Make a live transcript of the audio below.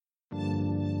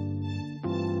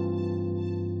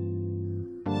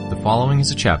following is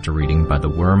a chapter reading by the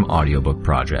Worm Audiobook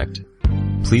Project.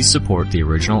 Please support the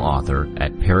original author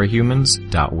at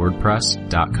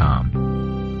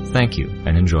parahumans.wordpress.com. Thank you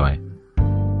and enjoy.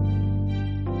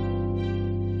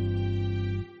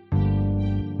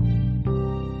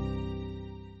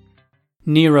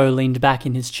 Nero leaned back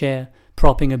in his chair,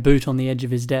 propping a boot on the edge of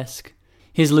his desk.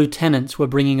 His lieutenants were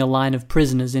bringing a line of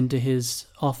prisoners into his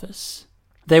office.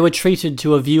 They were treated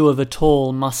to a view of a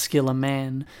tall, muscular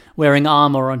man, wearing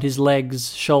armor on his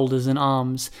legs, shoulders and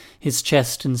arms, his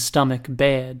chest and stomach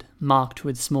bared, marked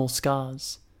with small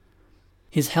scars.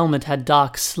 His helmet had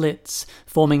dark slits,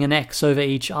 forming an X over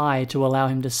each eye to allow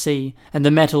him to see, and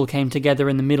the metal came together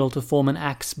in the middle to form an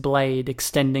axe blade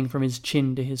extending from his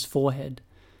chin to his forehead.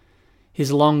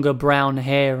 His longer brown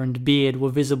hair and beard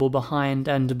were visible behind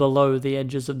and below the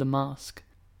edges of the mask.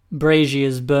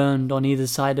 Braziers burned on either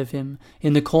side of him,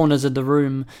 in the corners of the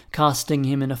room, casting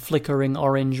him in a flickering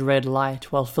orange-red light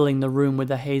while filling the room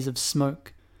with a haze of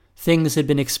smoke. Things had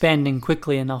been expanding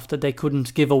quickly enough that they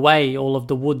couldn't give away all of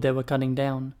the wood they were cutting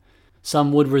down.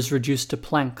 Some wood was reduced to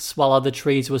planks, while other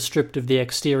trees were stripped of the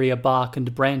exterior bark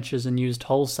and branches and used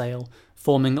wholesale,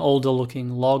 forming older-looking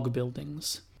log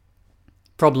buildings.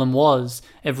 Problem was,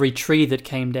 every tree that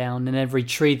came down and every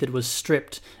tree that was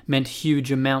stripped meant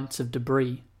huge amounts of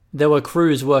debris. There were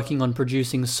crews working on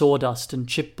producing sawdust and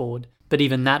chipboard, but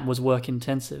even that was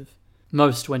work-intensive.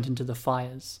 Most went into the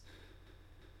fires.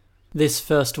 This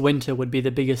first winter would be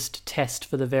the biggest test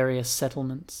for the various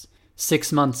settlements.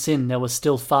 6 months in, there were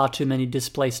still far too many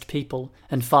displaced people,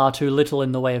 and far too little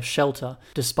in the way of shelter,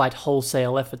 despite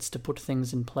wholesale efforts to put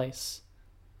things in place.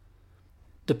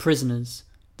 The prisoners,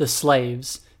 the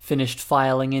slaves, finished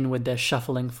filing in with their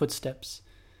shuffling footsteps.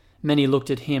 Many looked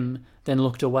at him, then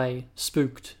looked away,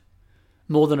 spooked.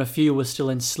 More than a few were still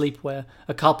in sleepwear,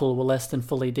 a couple were less than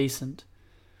fully decent.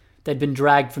 They'd been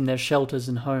dragged from their shelters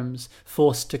and homes,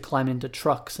 forced to climb into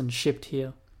trucks and shipped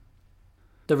here.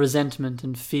 The resentment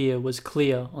and fear was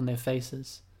clear on their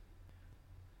faces.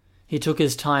 He took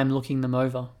his time looking them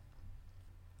over.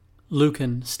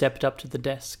 Lucan stepped up to the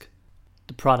desk.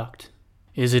 The product.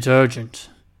 Is it urgent?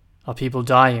 Are people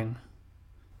dying?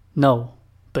 No,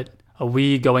 but are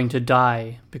we going to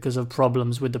die because of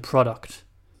problems with the product?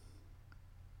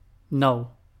 No.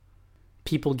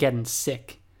 People getting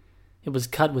sick. It was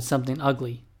cut with something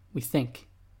ugly, we think.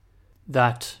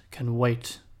 That can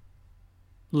wait.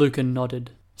 Lucan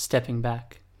nodded, stepping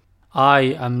back.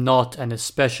 I am not an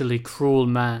especially cruel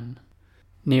man.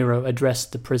 Nero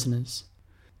addressed the prisoners.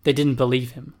 They didn't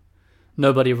believe him.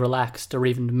 Nobody relaxed or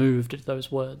even moved at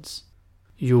those words.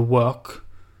 You work,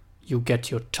 you get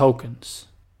your tokens,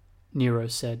 Nero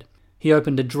said. He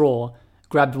opened a drawer,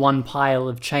 grabbed one pile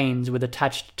of chains with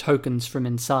attached tokens from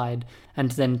inside,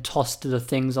 and then tossed the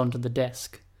things onto the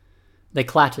desk. They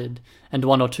clattered, and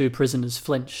 1 or 2 prisoners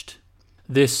flinched.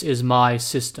 This is my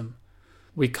system.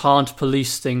 We can't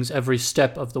police things every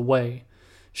step of the way.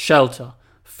 Shelter,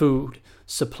 food,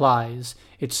 supplies.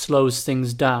 It slows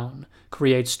things down,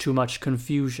 creates too much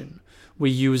confusion. We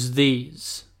use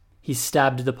these. He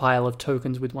stabbed the pile of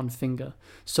tokens with one finger.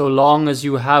 So long as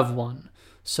you have one,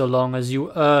 so long as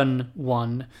you earn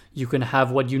one, you can have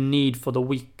what you need for the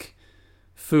week.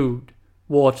 Food,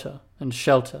 water, and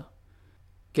shelter.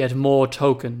 Get more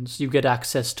tokens, you get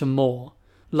access to more.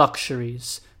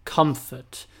 Luxuries,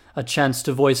 comfort, a chance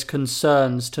to voice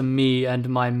concerns to me and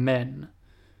my men.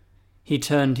 He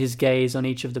turned his gaze on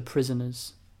each of the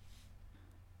prisoners.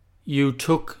 You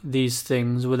took these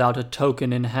things without a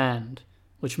token in hand,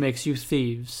 which makes you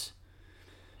thieves.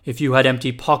 If you had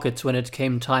empty pockets when it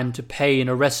came time to pay in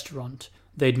a restaurant,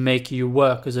 they'd make you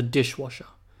work as a dishwasher.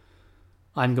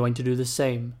 I'm going to do the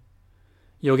same.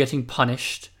 You're getting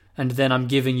punished, and then I'm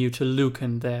giving you to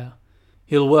Lucan there.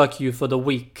 He'll work you for the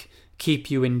week,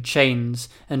 keep you in chains,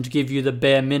 and give you the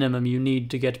bare minimum you need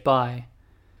to get by.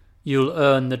 You'll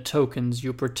earn the tokens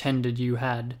you pretended you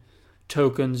had,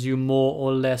 tokens you more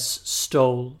or less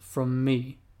stole from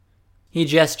me. He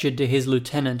gestured to his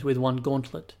lieutenant with one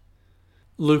gauntlet.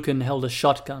 Lucan held a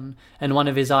shotgun, and one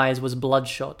of his eyes was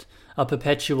bloodshot, a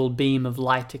perpetual beam of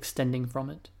light extending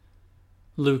from it.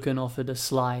 Lucan offered a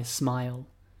sly smile.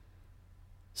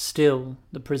 Still,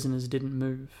 the prisoners didn't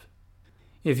move.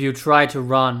 If you try to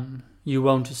run, you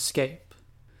won't escape.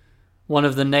 One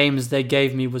of the names they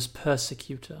gave me was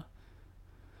Persecutor.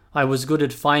 I was good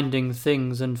at finding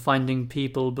things and finding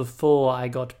people before I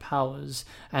got powers,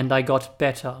 and I got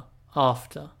better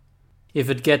after. If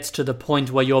it gets to the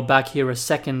point where you're back here a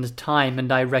second time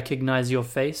and I recognize your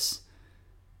face,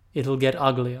 it'll get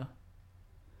uglier.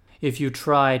 If you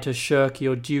try to shirk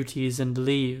your duties and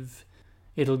leave,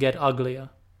 it'll get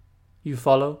uglier. You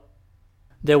follow?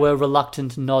 There were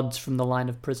reluctant nods from the line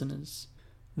of prisoners.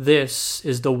 "This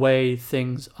is the way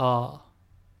things are,"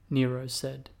 Nero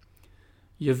said.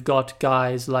 "You've got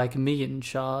guys like me in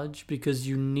charge because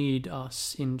you need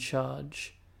us in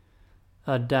charge.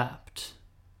 Adapt."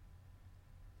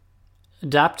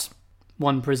 "Adapt?"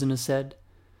 one prisoner said.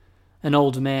 An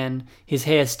old man, his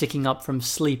hair sticking up from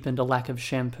sleep and a lack of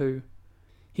shampoo.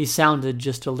 He sounded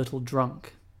just a little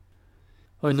drunk.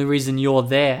 "Only reason you're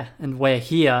there and we're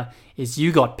here is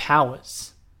you got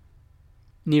powers."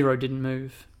 Nero didn't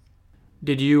move.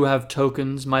 "Did you have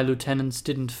tokens my lieutenants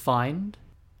didn't find?"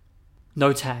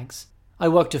 "No tags. I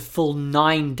worked a full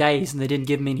 9 days and they didn't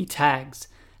give me any tags.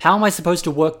 How am I supposed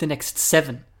to work the next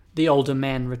 7? The older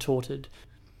man retorted.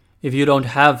 "If you don't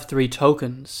have 3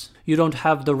 tokens, you don't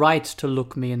have the right to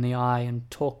look me in the eye and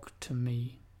talk to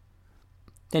me."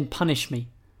 "Then punish me.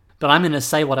 But I'm going to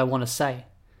say what I want to say.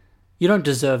 You don't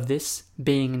deserve this,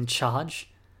 being in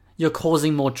charge. You're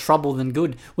causing more trouble than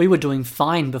good. We were doing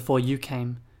fine before you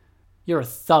came. You're a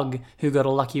thug who got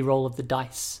a lucky roll of the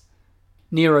dice."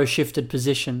 Nero shifted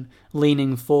position,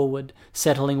 leaning forward,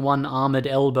 settling one armored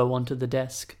elbow onto the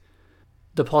desk.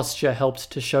 The posture helped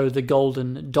to show the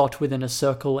golden dot within a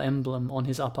circle emblem on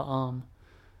his upper arm.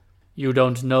 "You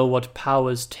don't know what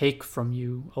powers take from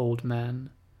you, old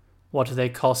man. What they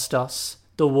cost us,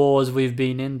 the wars we've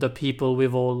been in, the people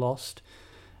we've all lost.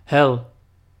 Hell,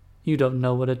 you don't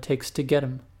know what it takes to get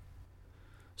 'em.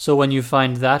 So when you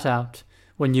find that out,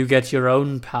 when you get your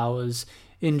own powers,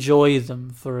 enjoy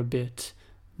them for a bit.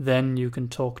 Then you can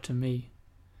talk to me.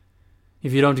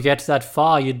 If you don't get that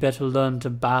far, you'd better learn to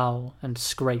bow and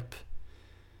scrape.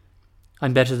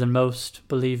 I'm better than most,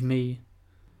 believe me.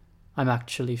 I'm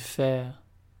actually fair."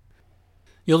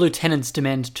 "Your lieutenants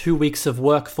demand 2 weeks of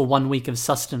work for 1 week of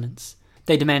sustenance.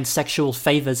 They demand sexual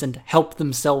favors and help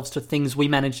themselves to things we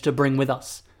manage to bring with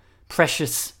us.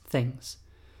 Precious things.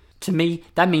 To me,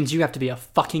 that means you have to be a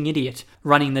fucking idiot,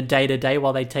 running the day-to-day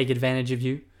while they take advantage of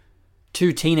you."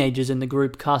 2 teenagers in the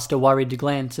group cast a worried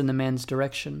glance in the man's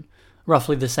direction,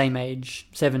 roughly the same age,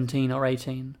 17 or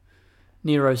 18.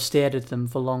 Nero stared at them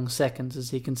for long seconds as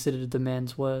he considered the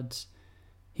man's words.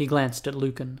 He glanced at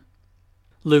Lucan.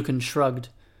 Lucan shrugged.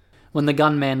 When the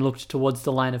gunman looked towards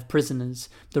the line of prisoners,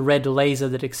 the red laser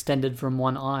that extended from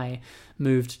one eye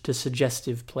moved to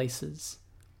suggestive places.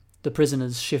 The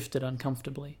prisoners shifted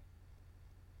uncomfortably.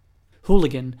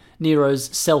 Hooligan, Nero's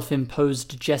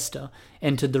self-imposed jester,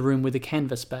 entered the room with a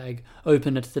canvas bag,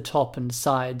 open at the top and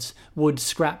sides, wood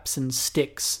scraps and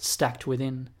sticks stacked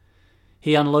within.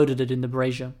 He unloaded it in the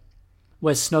brazier.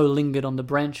 Where snow lingered on the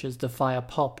branches, the fire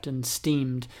popped and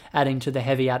steamed, adding to the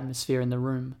heavy atmosphere in the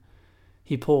room.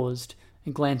 He paused,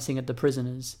 glancing at the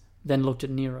prisoners, then looked at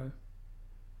Nero.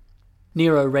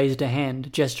 Nero raised a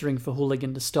hand, gesturing for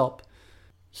Hooligan to stop.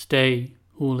 "Stay,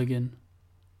 Hooligan."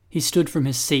 He stood from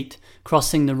his seat,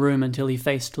 crossing the room until he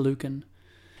faced Lucan.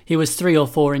 He was 3 or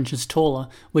 4 inches taller,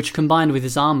 which combined with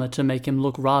his armor to make him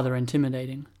look rather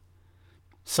intimidating.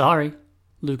 "Sorry,"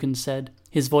 Lucan said,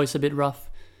 his voice a bit rough.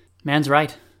 "Man's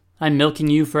right. I'm milking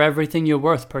you for everything you're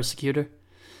worth, persecutor.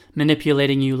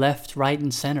 Manipulating you left, right,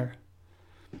 and center."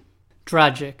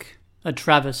 "Tragic. A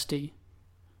travesty,"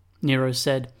 Nero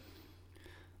said.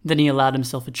 Then he allowed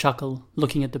himself a chuckle,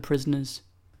 looking at the prisoners.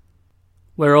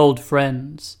 "We're old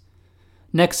friends.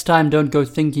 Next time don't go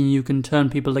thinking you can turn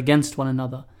people against one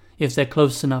another if they're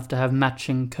close enough to have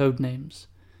matching code names.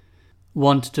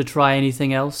 Want to try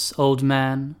anything else, old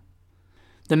man?"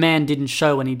 The man didn't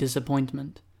show any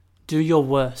disappointment. "Do your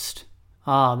worst."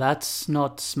 "Ah, that's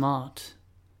not smart,"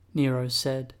 Nero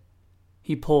said.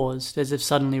 He paused, as if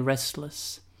suddenly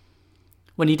restless.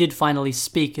 When he did finally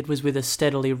speak, it was with a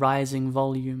steadily rising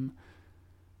volume.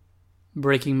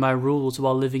 "Breaking my rules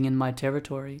while living in my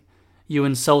territory. You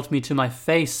insult me to my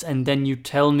face, and then you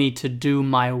tell me to do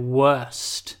my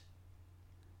worst."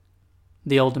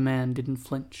 The older man didn't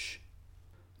flinch.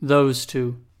 "Those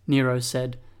 2, Nero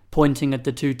said, pointing at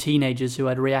the 2 teenagers who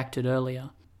had reacted earlier.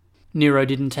 Nero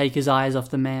didn't take his eyes off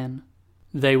the man.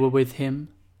 "They were with him?"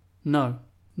 "No,"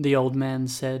 the old man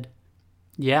said.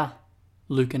 "Yeah,"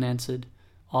 Lucan answered,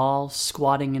 "all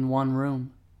squatting in one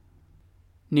room."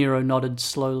 Nero nodded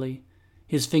slowly.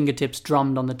 His fingertips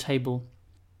drummed on the table.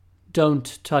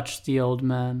 "Don't touch the old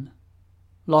man.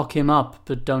 Lock him up,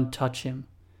 but don't touch him.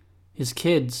 His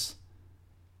kids."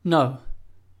 "No,"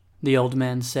 the old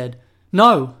man said.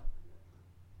 "No!"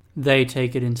 "They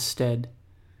take it instead.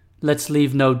 Let's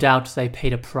leave no doubt they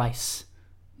paid a price,"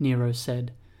 Nero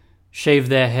said. "Shave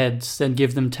their heads, then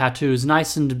give them tattoos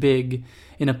nice and big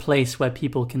in a place where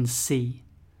people can see."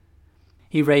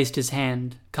 He raised his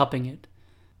hand, cupping it.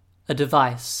 A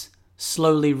device,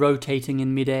 slowly rotating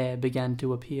in midair, began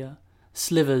to appear,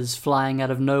 slivers flying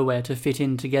out of nowhere to fit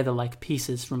in together like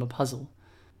pieces from a puzzle.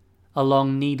 A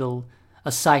long needle,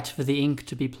 a site for the ink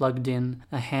to be plugged in,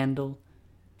 a handle.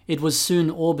 It was soon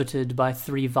orbited by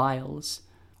 3 vials.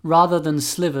 Rather than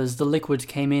slivers, the liquid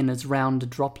came in as round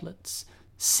droplets,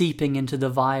 seeping into the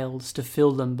vials to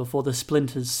fill them before the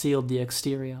splinters sealed the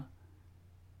exterior.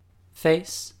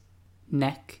 "Face?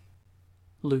 Neck?"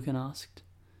 Lucan asked.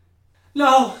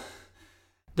 No!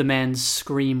 The man's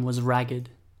scream was ragged.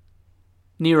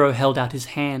 Nero held out his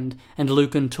hand, and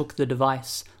Lucan took the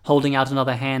device, holding out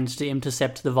another hand to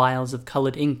intercept the vials of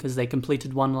coloured ink as they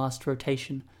completed one last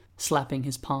rotation, slapping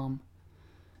his palm.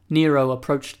 Nero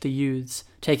approached the youths,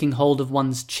 taking hold of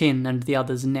one's chin and the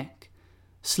other's neck.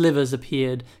 Slivers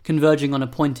appeared, converging on a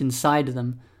point inside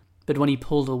them, but when he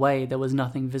pulled away there was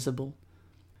nothing visible.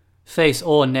 "Face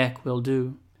or neck will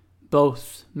do.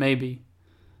 Both, maybe.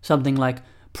 Something like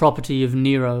property of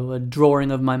Nero, a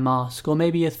drawing of my mask, or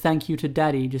maybe a thank you to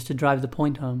Daddy just to drive the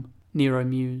point home," Nero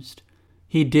mused.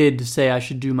 "He did say I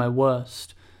should do my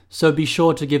worst, so be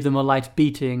sure to give them a light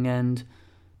beating and...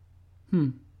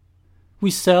 We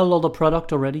sell all the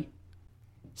product already?"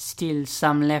 "Still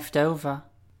some left over,"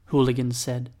 Hooligan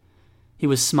said. He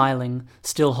was smiling,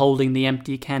 still holding the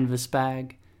empty canvas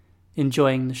bag,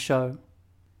 enjoying the show.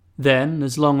 "Then,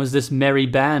 as long as this merry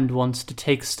band wants to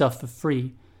take stuff for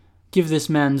free, give this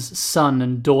man's son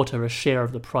and daughter a share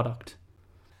of the product."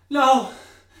 No!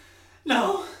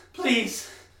 No! Please!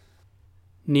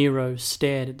 Nero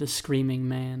stared at the screaming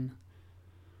man.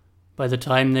 "By the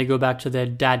time they go back to their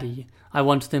daddy, I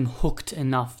want them hooked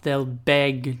enough they'll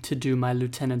beg to do my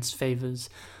lieutenant's favors,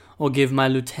 or give my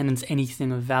lieutenants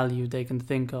anything of value they can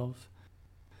think of."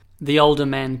 The older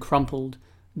man crumpled,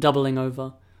 doubling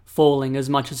over, falling as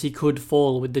much as he could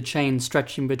fall with the chain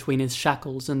stretching between his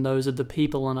shackles and those of the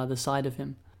people on either side of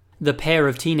him. The pair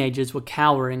of teenagers were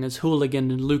cowering as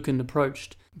Hooligan and Lucan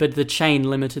approached, but the chain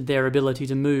limited their ability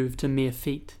to move to mere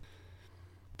feet.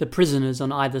 The prisoners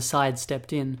on either side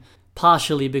stepped in,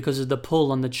 partially because of the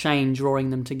pull on the chain drawing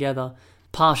them together,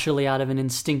 partially out of an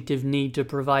instinctive need to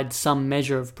provide some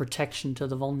measure of protection to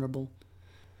the vulnerable.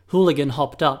 Hooligan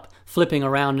hopped up, flipping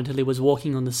around until he was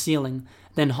walking on the ceiling,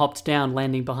 then hopped down,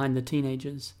 landing behind the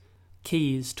teenagers.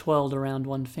 Keys twirled around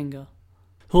one finger.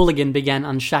 Hooligan began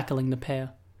unshackling the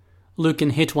pair. Lucan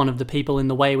hit one of the people in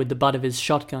the way with the butt of his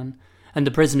shotgun, and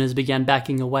the prisoners began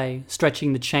backing away,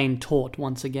 stretching the chain taut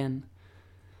once again.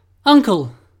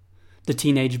 "Uncle!" the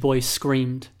teenage boy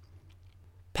screamed.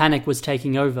 Panic was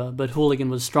taking over, but Hooligan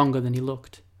was stronger than he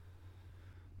looked.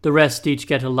 "The rest each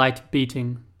get a light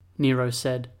beating," Nero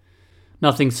said.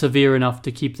 "Nothing severe enough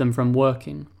to keep them from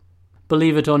working.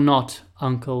 Believe it or not,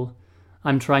 Uncle,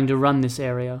 I'm trying to run this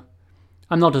area.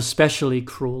 I'm not especially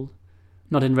cruel,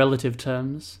 not in relative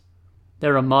terms.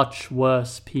 There are much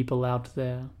worse people out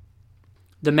there."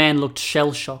 The man looked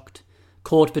shell-shocked,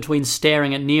 caught between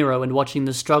staring at Nero and watching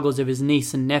the struggles of his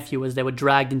niece and nephew as they were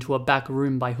dragged into a back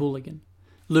room by Hooligan.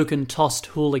 Lucan tossed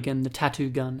Hooligan the tattoo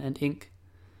gun and ink.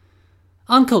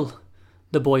 "Uncle!"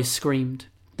 the boy screamed.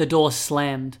 The door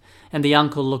slammed, and the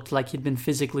uncle looked like he'd been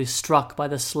physically struck by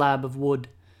the slab of wood.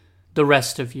 "The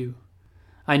rest of you.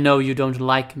 I know you don't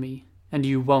like me, and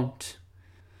you won't.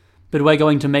 But we're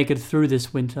going to make it through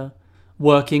this winter,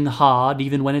 working hard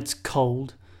even when it's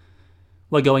cold.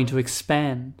 We're going to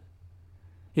expand.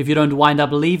 If you don't wind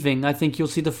up leaving, I think you'll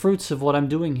see the fruits of what I'm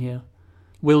doing here.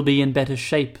 We'll be in better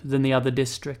shape than the other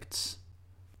districts."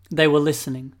 They were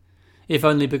listening, if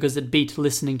only because it beat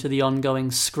listening to the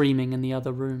ongoing screaming in the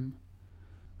other room.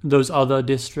 "Those other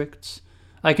districts?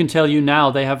 I can tell you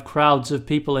now they have crowds of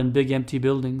people in big empty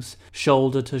buildings,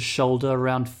 shoulder to shoulder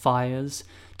around fires,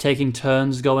 taking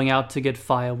turns going out to get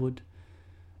firewood.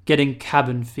 Getting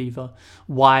cabin fever,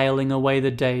 whiling away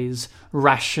the days,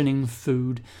 rationing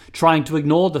food, trying to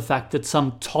ignore the fact that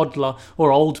some toddler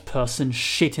or old person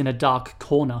shit in a dark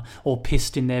corner or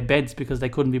pissed in their beds because they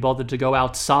couldn't be bothered to go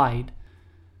outside.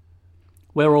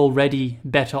 We're already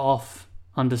better off,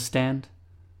 understand?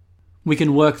 We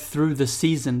can work through the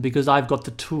season because I've got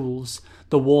the tools,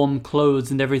 the warm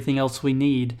clothes and everything else we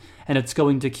need, and it's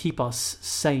going to keep us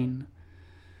sane.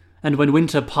 And when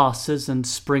winter passes and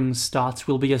spring starts,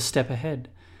 we'll be a step ahead,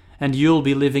 and you'll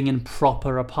be living in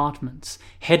proper apartments,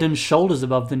 head and shoulders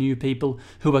above the new people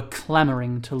who are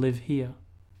clamouring to live here."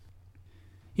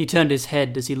 He turned his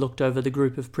head as he looked over the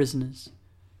group of prisoners.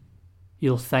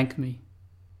 "You'll thank me.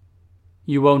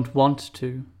 You won't want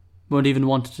to, won't even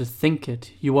want to think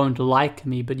it. You won't like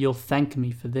me, but you'll thank me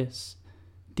for this,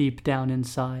 deep down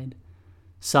inside,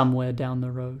 somewhere down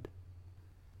the road."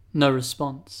 No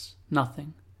response,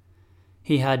 nothing.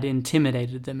 He had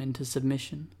intimidated them into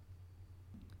submission.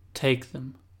 "Take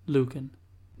them, Lucan,"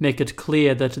 Make it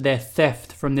clear that their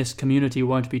theft from this community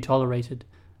won't be tolerated,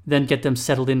 then get them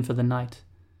settled in for the night.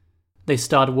 They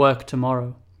start work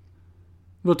tomorrow.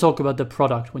 We'll talk about the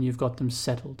product when you've got them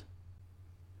settled."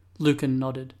 Lucan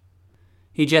nodded.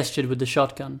 He gestured with the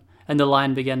shotgun, and the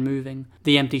line began moving.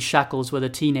 The empty shackles where the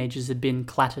teenagers had been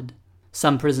clattered.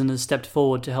 Some prisoners stepped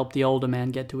forward to help the older man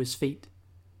get to his feet.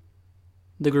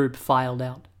 The group filed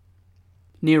out.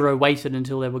 Nero waited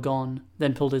until they were gone,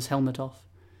 then pulled his helmet off.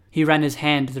 He ran his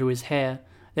hand through his hair,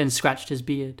 then scratched his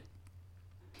beard.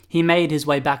 He made his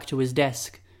way back to his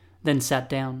desk, then sat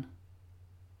down.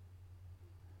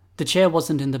 The chair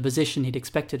wasn't in the position he'd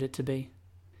expected it to be.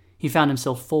 He found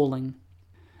himself falling.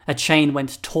 A chain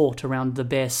went taut around the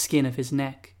bare skin of his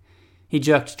neck. He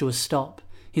jerked to a stop,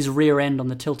 his rear end on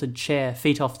the tilted chair,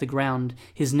 feet off the ground,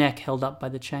 his neck held up by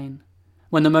the chain.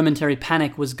 When the momentary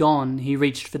panic was gone, he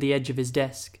reached for the edge of his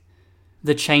desk.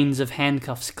 The chains of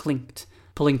handcuffs clinked,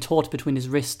 pulling taut between his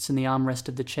wrists and the armrest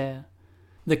of the chair.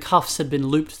 The cuffs had been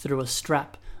looped through a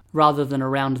strap, rather than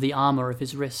around the armor of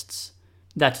his wrists.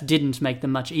 That didn't make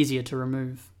them much easier to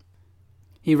remove.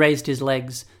 He raised his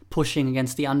legs, pushing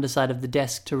against the underside of the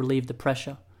desk to relieve the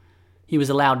pressure. He was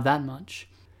allowed that much.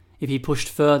 If he pushed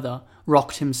further,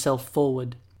 rocked himself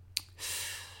forward.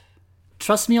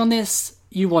 "Trust me on this,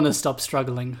 you want to stop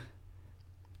struggling."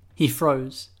 He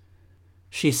froze.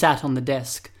 She sat on the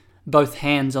desk, both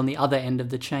hands on the other end of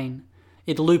the chain.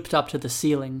 It looped up to the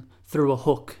ceiling, through a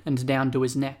hook and down to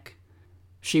his neck.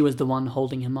 She was the one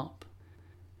holding him up.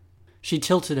 She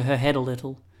tilted her head a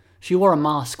little. She wore a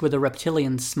mask with a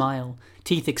reptilian smile,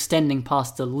 teeth extending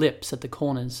past the lips at the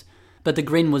corners, but the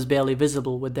grin was barely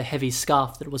visible with the heavy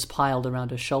scarf that was piled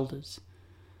around her shoulders.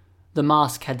 The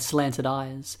mask had slanted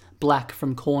eyes, black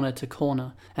from corner to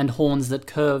corner, and horns that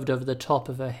curved over the top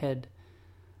of her head.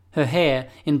 Her hair,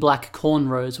 in black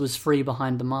cornrows, was free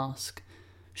behind the mask.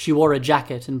 She wore a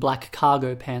jacket and black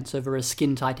cargo pants over a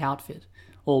skin-tight outfit,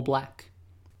 all black.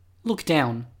 "Look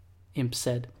down," Imp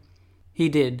said. He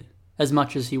did, as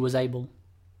much as he was able.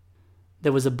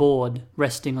 There was a board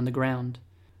resting on the ground.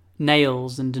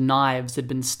 Nails and knives had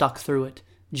been stuck through it,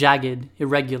 jagged,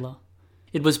 irregular.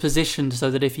 It was positioned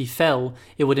so that if he fell,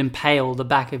 it would impale the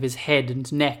back of his head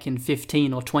and neck in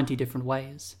 15 or 20 different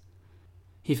ways.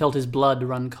 He felt his blood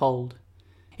run cold.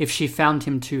 If she found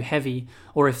him too heavy,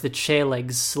 or if the chair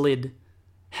legs slid,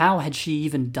 how had she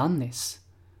even done this?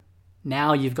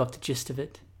 "Now you've got the gist of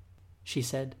it," she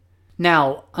said.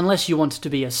 "Now, unless you want to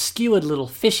be a skewered little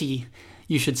fishy,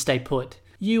 you should stay put.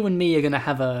 You and me are going to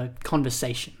have a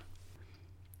conversation."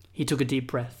 He took a deep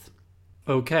breath.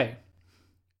 "Okay.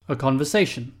 A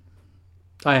conversation.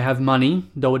 I have money,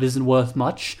 though it isn't worth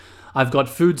much. I've got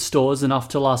food stores enough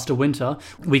to last a winter.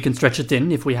 We can stretch it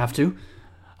thin if we have to.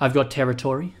 I've got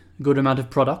territory, a good amount of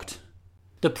product."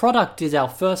 "The product is our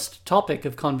first topic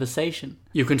of conversation."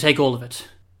 "You can take all of it,"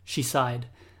 she sighed.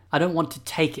 "I don't want to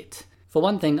take it. For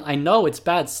one thing, I know it's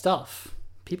bad stuff.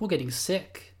 People getting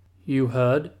sick." "You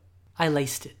heard?" "I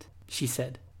laced it," she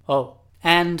said. "Oh,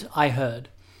 and I heard.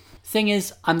 Thing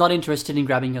is, I'm not interested in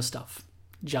grabbing your stuff.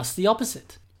 Just the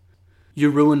opposite." "You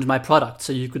ruined my product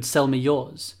so you could sell me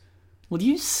yours." "Will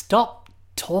you stop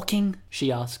talking?"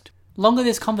 she asked. "Longer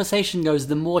this conversation goes,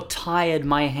 the more tired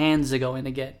my hands are going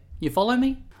to get. You follow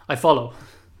me?" "I follow."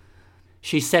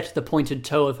 She set the pointed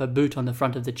toe of her boot on the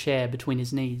front of the chair between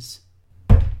his knees.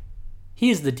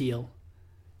 "Here's the deal.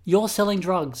 You're selling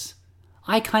drugs.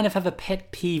 I kind of have a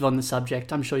pet peeve on the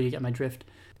subject, I'm sure you get my drift.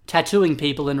 Tattooing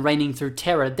people and reigning through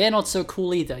terror, they're not so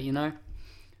cool either, you know?"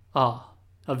 "Ah,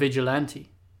 a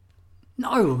vigilante."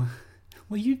 "No!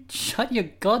 Will you shut your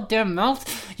goddamn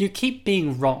mouth? You keep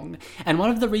being wrong. And one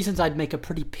of the reasons I'd make a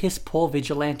pretty piss-poor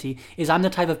vigilante is I'm the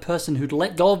type of person who'd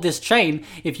let go of this chain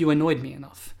if you annoyed me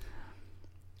enough."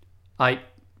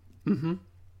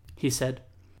 He said.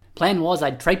 "Plan was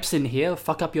I'd traipse in here,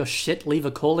 fuck up your shit, leave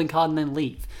a calling card and then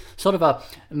leave. Sort of a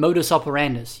modus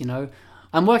operandus, you know?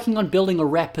 I'm working on building a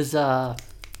rep as a...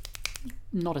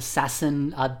 not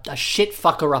assassin, a shit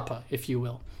fucker-upper, if you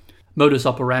will." "Modus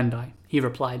operandi," he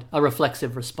replied, a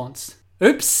reflexive response.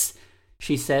 "Oops,"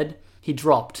 she said. He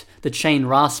dropped, the chain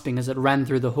rasping as it ran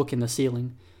through the hook in the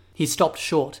ceiling. He stopped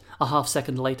short, a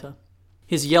half-second later.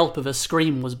 His yelp of a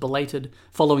scream was belated,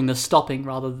 following the stopping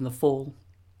rather than the fall.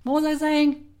 "What was I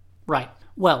saying?" "Right.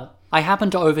 Well, I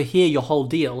happened to overhear your whole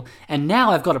deal, and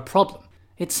now I've got a problem.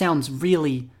 It sounds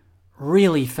really,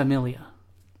 really familiar."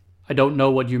 "I don't know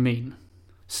what you mean."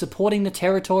 "Supporting the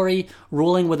territory,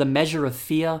 ruling with a measure of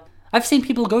fear. I've seen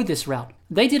people go this route.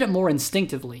 They did it more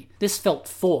instinctively. This felt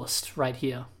forced right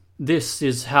here." "This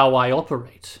is how I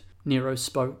operate," Nero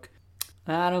spoke.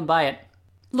 "I don't buy it.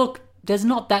 Look, there's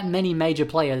not that many major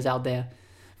players out there.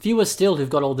 Fewer still who've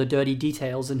got all the dirty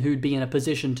details and who'd be in a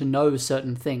position to know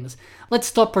certain things. Let's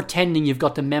stop pretending you've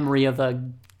got the memory of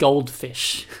a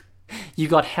goldfish. You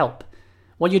got help.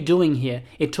 What you're doing here,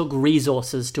 it took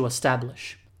resources to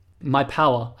establish. My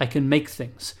power, I can make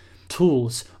things.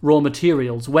 Tools, raw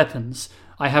materials, weapons.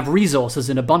 I have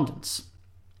resources in abundance.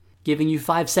 Giving you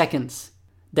 5 seconds.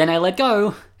 Then I let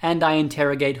go, and I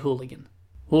interrogate Hooligan.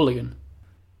 Hooligan.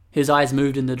 His eyes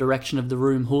moved in the direction of the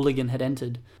room Hooligan had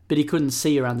entered, but he couldn't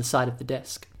see around the side of the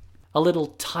desk. A little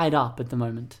tied up at the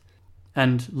moment.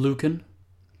 And Lucan?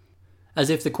 As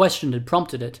if the question had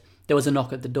prompted it, there was a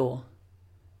knock at the door.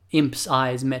 Imp's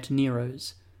eyes met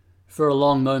Nero's. For a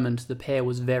long moment the pair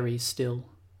was very still.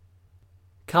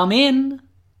 "Come in!"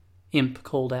 Imp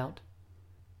called out.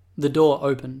 The door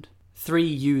opened. 3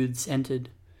 youths entered.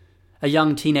 A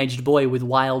young teenaged boy with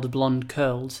wild blonde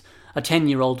curls, a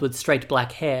 10-year-old with straight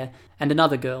black hair, and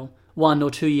another girl, 1 or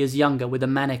 2 years younger, with a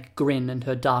manic grin and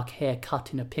her dark hair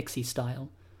cut in a pixie style.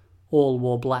 All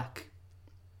wore black.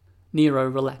 Nero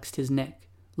relaxed his neck,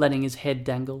 letting his head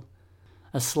dangle.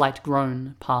 A slight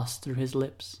groan passed through his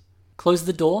lips. "Close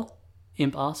the door?"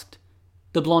 Imp asked.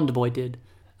 The blonde boy did.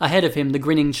 Ahead of him, the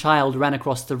grinning child ran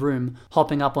across the room,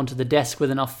 hopping up onto the desk with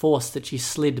enough force that she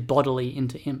slid bodily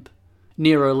into Imp.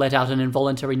 Nero let out an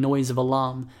involuntary noise of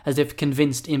alarm, as if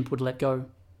convinced Imp would let go.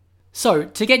 "So,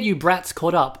 to get you brats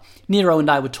caught up, Nero and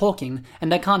I were talking,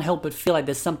 and I can't help but feel like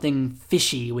there's something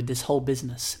fishy with this whole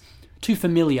business. Too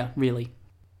familiar, really."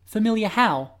 "Familiar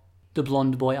how?" the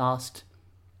blonde boy asked.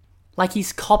 "Like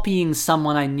he's copying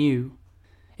someone I knew.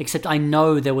 Except I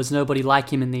know there was nobody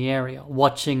like him in the area,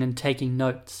 watching and taking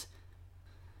notes."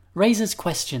 "Raises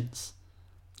questions,"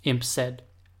 Imp said.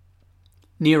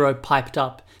 Nero piped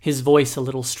up, his voice a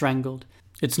little strangled.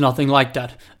 "It's nothing like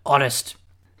that. Honest."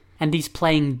 "And he's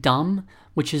playing dumb,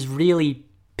 which is really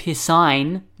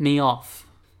pissing me off,"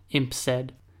 Imp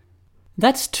said.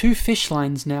 "That's 2 fish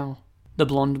lines now," the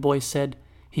blonde boy said.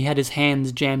 He had his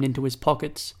hands jammed into his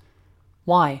pockets.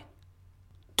 "Why?"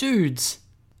 "Dudes,"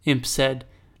 Imp said,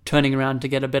 turning around to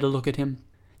get a better look at him.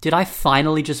 "Did I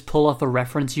finally just pull off a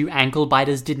reference you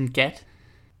ankle-biters didn't get?"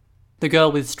 The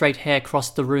girl with straight hair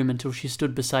crossed the room until she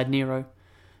stood beside Nero.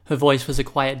 Her voice was a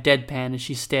quiet deadpan as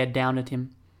she stared down at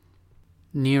him.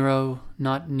 "Nero,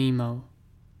 not Nemo."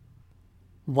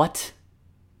 "What?"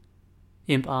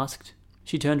 Imp asked.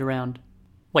 She turned around.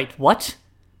 "Wait, what?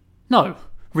 No,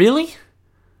 really?"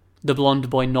 The blonde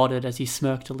boy nodded as he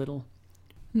smirked a little.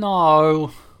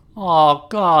 "No. Oh,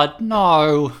 God,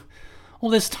 no. All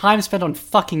this time spent on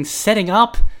fucking setting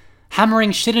up,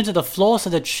 hammering shit into the floor so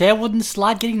the chair wouldn't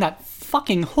slide, getting that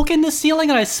fucking hook in the ceiling,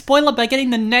 and I spoil it by getting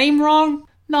the name wrong?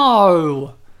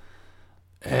 No."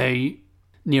 "Hey,"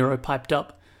 Nero piped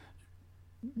up.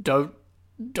 Don't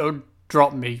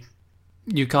drop me.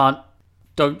 You can't.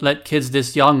 Don't let kids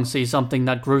this young see something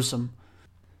that gruesome."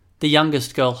 The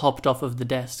youngest girl hopped off of the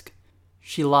desk.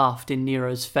 She laughed in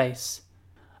Nero's face.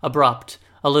 Abrupt,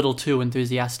 a little too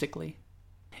enthusiastically.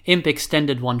 Imp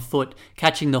extended one foot,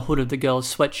 catching the hood of the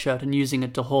girl's sweatshirt and using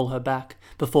it to haul her back,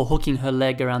 before hooking her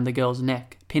leg around the girl's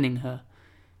neck, pinning her.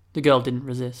 The girl didn't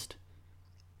resist.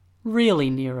 "Really,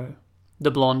 Nero?"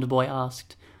 the blonde boy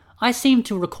asked. "I seem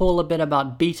to recall a bit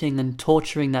about beating and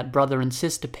torturing that brother and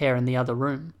sister pair in the other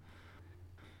room."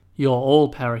 "You're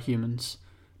all parahumans,"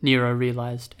 Nero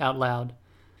realized, out loud.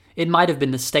 It might have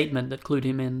been the statement that clued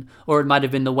him in, or it might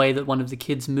have been the way that one of the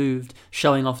kids moved,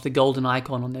 showing off the golden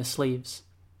icon on their sleeves.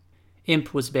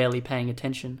 Imp was barely paying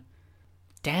attention.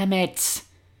 "Damn it!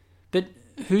 But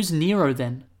who's Nero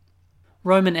then?"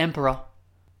 "Roman emperor,"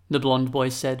 the blonde boy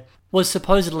said. "Was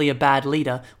supposedly a bad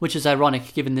leader, which is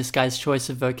ironic given this guy's choice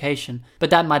of vocation, but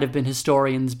that might have been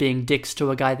historians being dicks to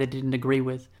a guy they didn't agree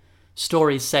with.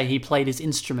 Stories say he played his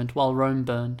instrument while Rome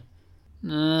burned."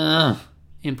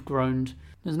 Imp groaned.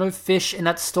 "There's no fish in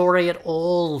that story at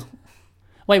all."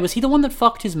 "Wait, was he the one that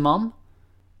fucked his mum?"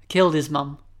 "Killed his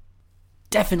mum."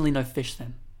 "Definitely no fish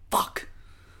then. Fuck."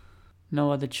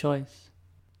 "No other choice,"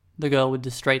 the girl with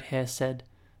the straight hair said,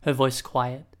 her voice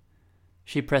quiet.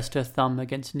 She pressed her thumb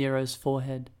against Nero's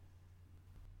forehead.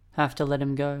 "Have to let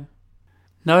him go."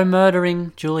 "No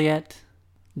murdering, Juliet,"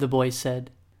 the boy said.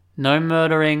 "No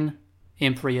murdering,"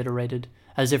 Imp reiterated,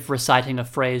 as if reciting a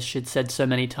phrase she'd said so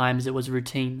many times it was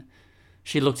routine.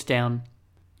 She looked down.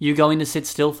 "You going to sit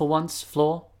still for once,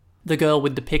 Floor?" The girl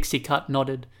with the pixie cut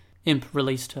nodded. Imp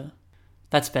released her.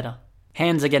 "That's better.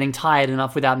 Hands are getting tired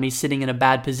enough without me sitting in a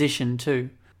bad position,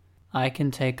 too." "I can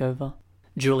take over,"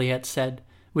 Juliet said,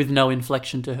 with no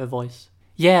inflection to her voice.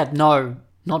 "Yeah, no.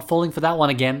 Not falling for that one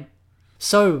again.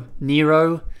 So,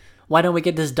 Nero, why don't we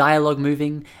get this dialogue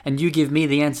moving, and you give me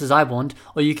the answers I want,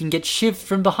 or you can get shivved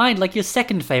from behind like your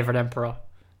second favorite emperor."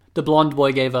 The blonde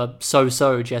boy gave a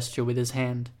so-so gesture with his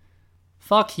hand.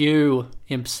 "Fuck you,"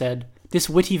 Imp said. "This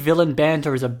witty villain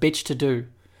banter is a bitch to do."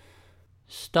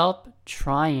 "Stop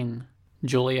trying,"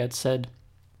 Juliet said.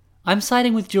 "I'm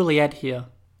siding with Juliet here,"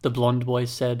 the blonde boy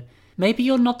said. "Maybe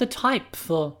you're not the type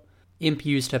for—" Imp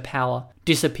used her power,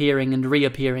 disappearing and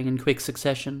reappearing in quick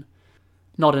succession.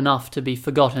 Not enough to be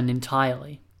forgotten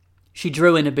entirely. She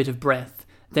drew in a bit of breath,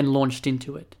 then launched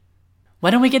into it.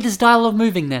 "Why don't we get this dialogue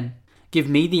moving then? Give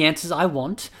me the answers I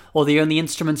want, or the only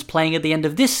instruments playing at the end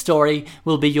of this story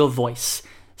will be your voice,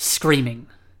 screaming."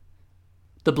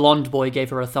 The blonde boy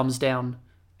gave her a thumbs down.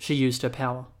 She used her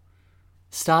power.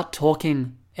 "Start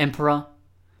talking, Emperor,"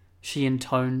 she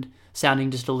intoned,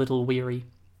 sounding just a little weary.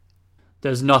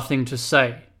 "There's nothing to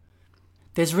say."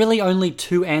 "There's really only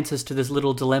two answers to this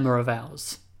little dilemma of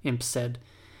ours," Imp said.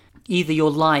 "Either you're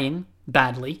lying,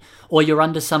 badly, or you're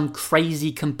under some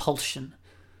crazy compulsion.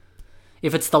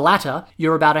 If it's the latter,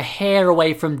 you're about a hair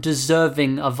away from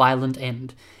deserving a violent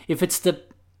end. If it's the—"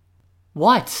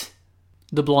 "What?"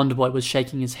 The blonde boy was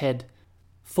shaking his head.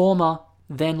 "Former,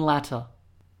 then latter."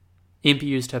 Imp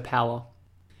used her power.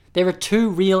 "There are two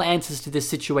real answers to this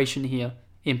situation here,"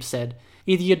 Imp said.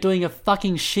 "Either you're doing a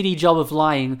fucking shitty job of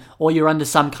lying, or you're under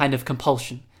some kind of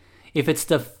compulsion. If it's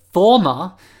the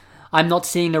former, I'm not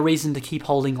seeing a reason to keep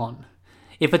holding on.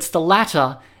 If it's the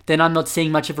latter, then I'm not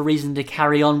seeing much of a reason to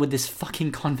carry on with this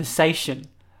fucking conversation."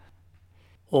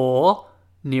 "Or,"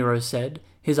 Nero said,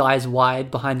 his eyes wide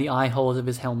behind the eye holes of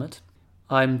his helmet,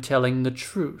 "I'm telling the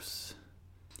truth."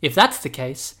 "If that's the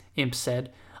case," Imp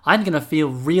said, "I'm gonna feel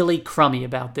really crummy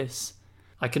about this."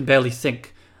 "I can barely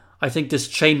think. I think this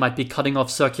chain might be cutting off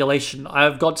circulation.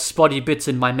 I've got spotty bits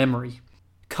in my memory."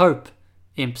 "Cope,"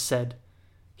 Imp said.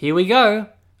 "Here we go."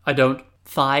 "I don't—"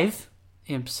 "5,"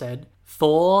 Imp said.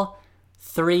 4,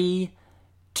 3,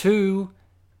 2...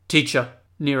 "Teacher,"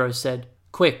 Nero said.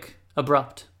 Quick,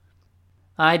 abrupt.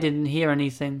 "I didn't hear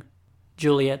anything,"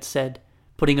 Juliet said,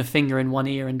 putting a finger in one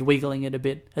ear and wiggling it a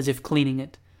bit, as if cleaning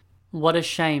it. "What a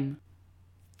shame."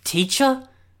 "Teacher?"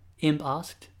 Imp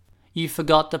asked. "You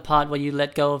forgot the part where you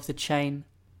let go of the chain,"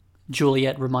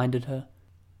 Juliet reminded her.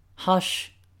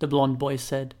 "Hush," the blonde boy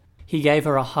said. He gave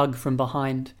her a hug from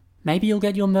behind. "Maybe you'll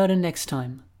get your murder next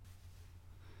time."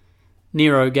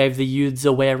 Nero gave the youths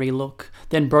a wary look,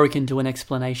 then broke into an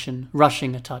explanation,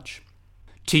 rushing a touch.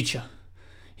 "Teacher,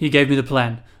 he gave me the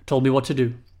plan, told me what to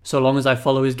do. So long as I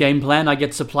follow his game plan, I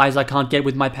get supplies I can't get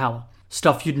with my power.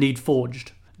 Stuff you'd need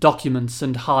forged. Documents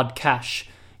and hard cash.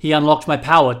 He unlocked my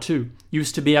power, too.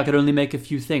 Used to be I could only make a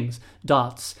few things.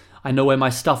 Darts. I know where my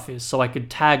stuff is, so I could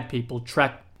tag people,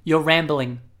 track—" "You're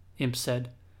rambling," Imp said.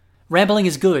 "Rambling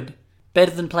is good.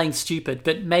 Better than playing stupid,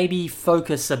 but maybe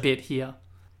focus a bit here."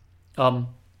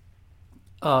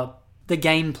 The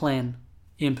game plan,"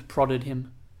 Imp prodded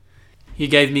him. "He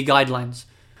gave me guidelines.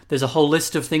 There's a whole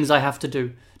list of things I have to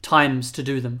do, times to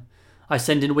do them. I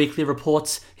send in weekly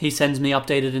reports, he sends me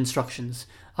updated instructions.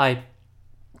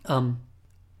 I'm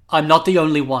not the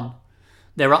only one.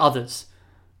 There are others.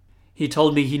 He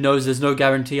told me he knows there's no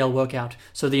guarantee I'll work out,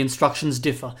 so the instructions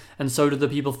differ, and so do the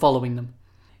people following them.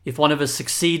 If one of us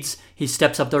succeeds, he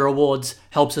steps up the rewards,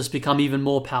 helps us become even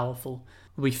more powerful.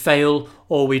 We fail,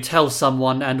 or we tell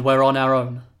someone, and we're on our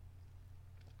own."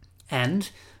 "And,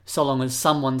 so long as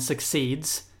someone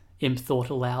succeeds," Imp thought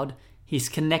aloud, "he's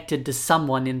connected to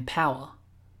someone in power."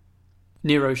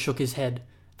 Nero shook his head,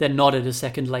 then nodded a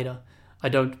second later.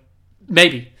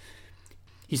 Maybe.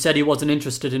 He said he wasn't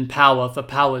interested in power for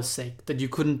power's sake, that you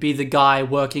couldn't be the guy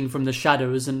working from the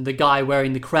shadows and the guy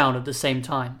wearing the crown at the same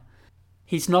time."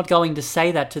 "He's not going to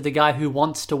say that to the guy who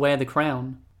wants to wear the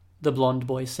crown," the blonde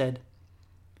boy said.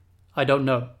 "I don't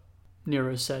know,"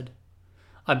 Nero said.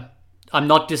 I'm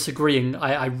not disagreeing.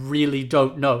 I really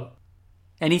don't know."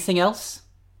 "Anything else?"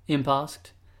 Imp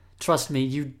asked. "Trust me,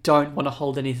 you don't want to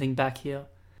hold anything back here."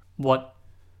 What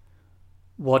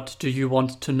do you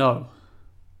want to know?"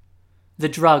 "The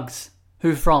drugs.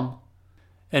 Who from?"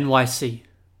 "NYC."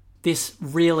 "This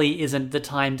really isn't the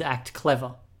time to act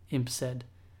clever," Imp said.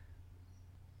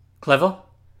 "Clever?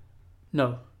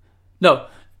 No,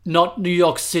 not New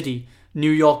York City.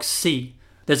 New York Sea.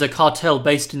 There's a cartel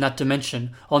based in that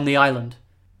dimension, on the island."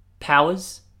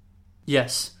 "Powers?"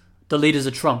 "Yes. The leaders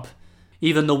are Trump.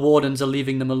 Even the wardens are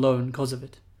leaving them alone because of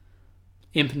it."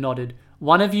 Imp nodded.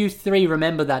 "One of you three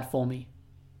remember that for me."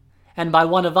 "And by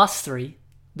one of us three,"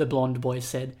 the blonde boy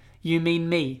said, "you mean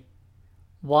me."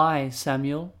 "Why,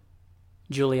 Samuel?"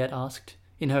 Juliet asked,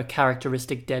 in her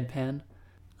characteristic deadpan.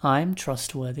 "I'm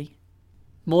trustworthy."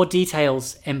 "More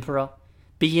details, Emperor.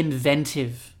 Be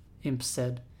inventive," Imp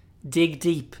said. "Dig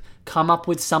deep. Come up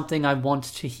with something I want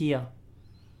to hear."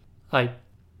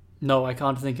 No, I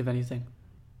can't think of anything.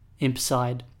 Imp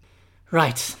sighed.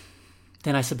 Right.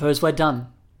 Then I suppose we're done.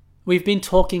 We've been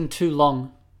talking too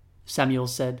long, Samuel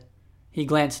said. He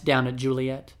glanced down at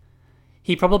Juliet.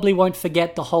 He probably won't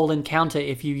forget the whole encounter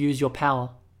if you use your power.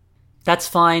 That's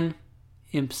fine,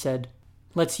 Imp said.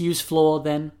 Let's use Floor,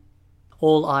 then.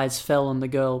 All eyes fell on the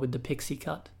girl with the pixie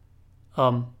cut.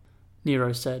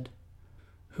 Nero said.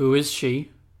 Who is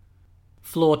she?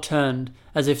 Floor turned,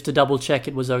 as if to double-check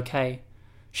it was okay.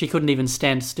 She couldn't even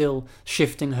stand still,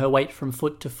 shifting her weight from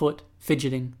foot to foot,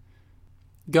 fidgeting.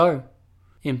 Go,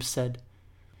 Imp said.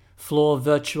 Floor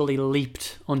virtually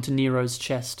leaped onto Nero's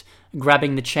chest,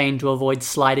 grabbing the chain to avoid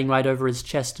sliding right over his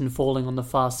chest and falling on the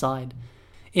far side.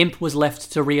 Imp was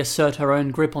left to reassert her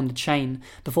own grip on the chain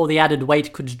before the added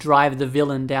weight could drive the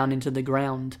villain down into the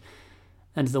ground,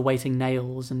 and the waiting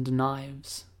nails and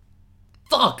knives.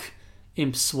 Fuck!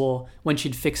 Imp swore when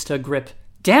she'd fixed her grip.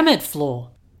 Damn it,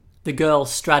 Floor! The girl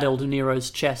straddled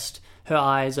Nero's chest, her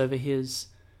eyes over his.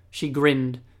 She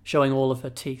grinned, showing all of her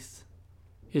teeth.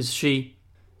 Is she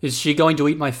going to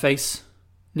eat my face?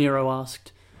 Nero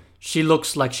asked. She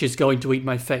looks like she's going to eat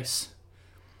my face.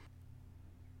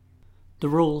 The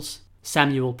rules,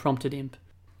 Samuel prompted Imp.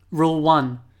 Rule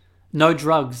 1. No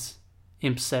drugs,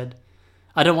 Imp said.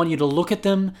 I don't want you to look at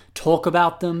them, talk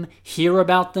about them, hear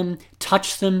about them,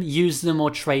 touch them, use them, or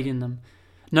trade in them.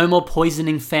 No more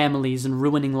poisoning families and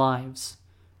ruining lives.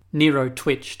 Nero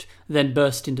twitched, then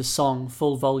burst into song,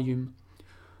 full volume.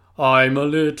 I'm a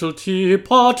little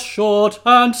teapot, short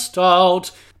and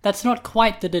stout. That's not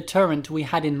quite the deterrent we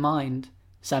had in mind,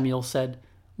 Samuel said.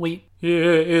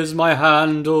 Here is my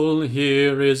handle,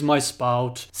 here is my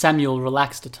spout. Samuel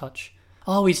relaxed a touch.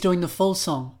 Oh, he's doing the full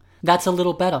song. That's a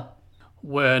little better.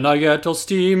 When I get all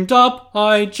steamed up,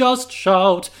 I just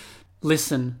shout.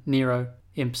 Listen, Nero,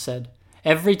 Imp said.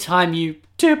 Every time you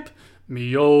tip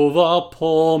me over,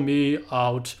 pour me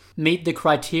out, meet the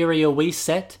criteria we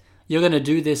set, you're going to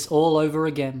do this all over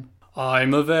again.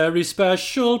 I'm a very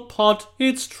special pot,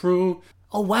 it's true.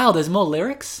 Oh wow, there's more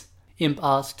lyrics? Imp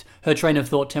asked, her train of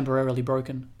thought temporarily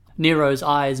broken. Nero's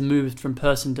eyes moved from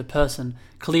person to person,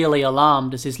 clearly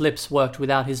alarmed as his lips worked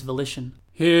without his volition.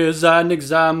 Here's an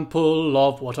example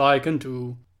of what I can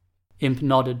do. Imp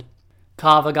nodded.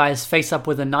 Carve a guy's face up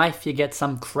with a knife, you get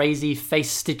some crazy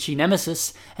face-stitchy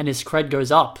nemesis, and his cred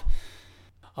goes up.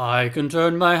 I can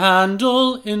turn my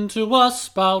handle into a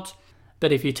spout.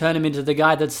 But if you turn him into the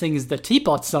guy that sings the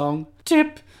teapot song,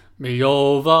 tip me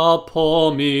over,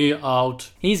 pour me out,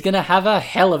 he's gonna have a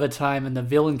hell of a time in the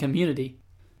villain community.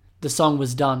 The song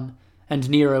was done, and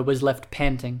Nero was left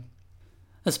panting.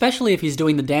 Especially if he's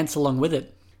doing the dance along with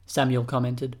it, Samuel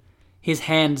commented. His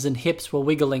hands and hips were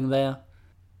wiggling there.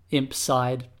 Imp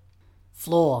sighed.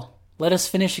 Floor, let us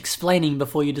finish explaining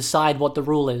before you decide what the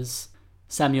rule is,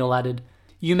 Samuel added.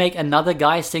 You make another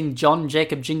guy sing John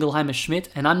Jacob Jingleheimer Schmidt,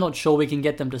 and I'm not sure we can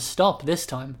get them to stop this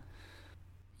time.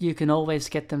 You can always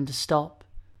get them to stop,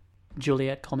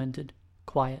 Juliet commented,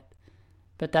 quiet.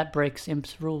 But that breaks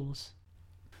Imp's rules.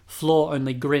 Floor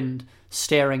only grinned,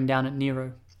 staring down at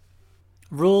Nero.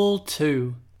 Rule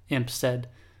 2, Imp said.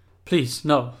 Please,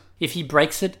 no. If he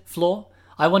breaks it, Floor,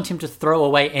 I want him to throw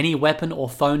away any weapon or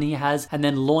phone he has and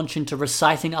then launch into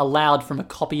reciting aloud from a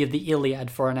copy of the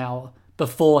Iliad for an hour,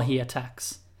 before he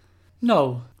attacks.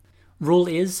 No. Rule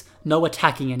is no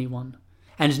attacking anyone,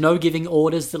 and no giving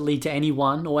orders that lead to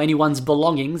anyone or anyone's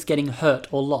belongings getting hurt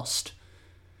or lost.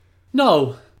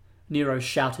 No, Nero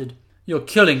shouted. You're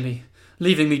killing me,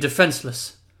 leaving me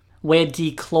defenseless. We're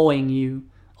declawing you,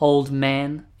 old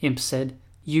man, Imp said.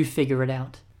 You figure it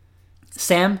out.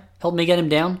 Sam, help me get him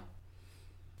down.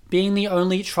 Being the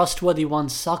only trustworthy one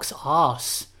sucks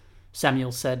ass,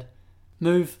 Samuel said.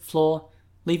 Move, Floor.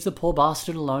 Leave the poor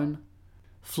bastard alone.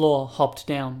 Floor hopped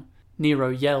down. Nero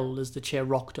yelled as the chair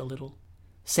rocked a little.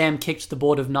 Sam kicked the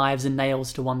board of knives and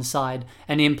nails to one side,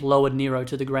 and Imp lowered Nero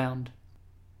to the ground.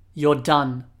 You're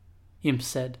done, Imp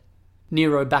said.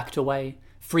 Nero backed away,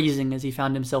 freezing as he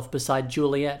found himself beside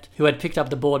Juliet, who had picked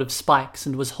up the board of spikes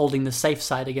and was holding the safe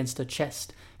side against her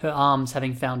chest, her arms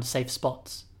having found safe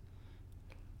spots.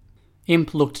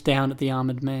 Imp looked down at the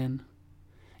armoured man.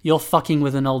 You're fucking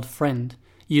with an old friend,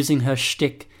 using her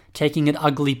shtick, taking it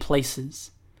ugly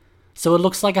places. So it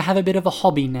looks like I have a bit of a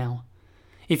hobby now.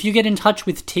 If you get in touch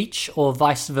with Teach, or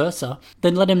vice versa,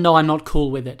 then let him know I'm not cool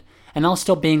with it, and I'll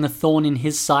stop being a thorn in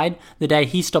his side the day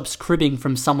he stops cribbing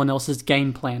from someone else's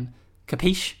game plan.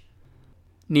 Capiche?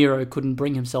 Nero couldn't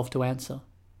bring himself to answer.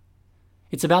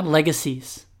 It's about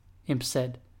legacies, Imp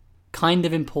said. Kind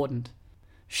of important.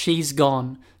 She's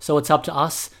gone, so it's up to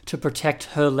us to protect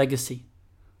her legacy.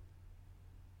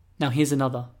 Now here's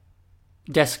another.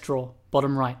 Desk drawer,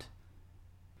 bottom right.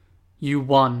 You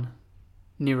won,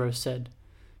 Nero said.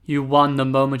 You won the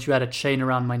moment you had a chain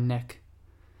around my neck.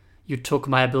 You took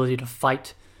my ability to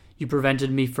fight. You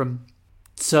prevented me from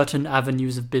certain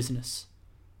avenues of business.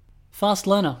 Fast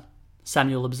learner,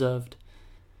 Samuel observed.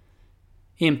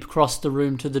 Imp crossed the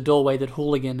room to the doorway that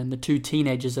Hooligan and the two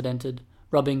teenagers had entered,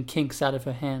 rubbing kinks out of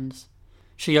her hands.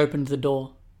 She opened the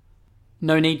door.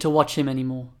 No need to watch him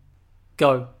anymore.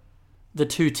 Go. The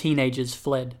two teenagers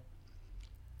fled.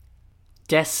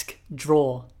 Desk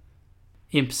drawer,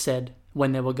 Imp said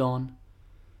when they were gone.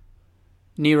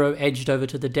 Nero edged over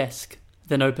to the desk,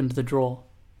 then opened the drawer.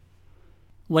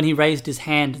 When he raised his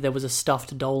hand, there was a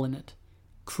stuffed doll in it.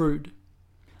 Crude.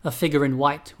 A figure in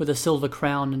white with a silver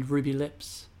crown and ruby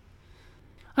lips.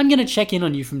 I'm going to check in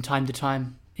on you from time to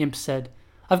time, Imp said.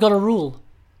 I've got a rule.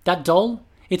 That doll,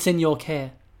 it's in your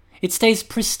care. It stays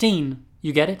pristine,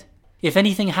 you get it? If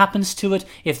anything happens to it,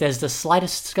 if there's the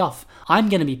slightest scuff, I'm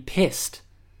going to be pissed.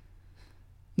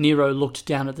 Nero looked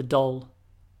down at the doll.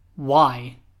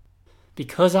 Why?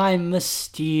 Because I'm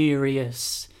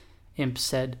mysterious, Imp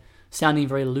said, sounding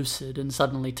very lucid and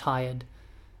suddenly tired.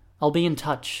 I'll be in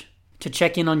touch, to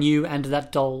check in on you and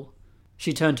that doll.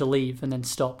 She turned to leave and then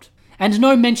stopped. And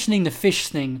no mentioning the fish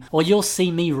thing, or you'll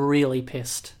see me really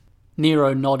pissed.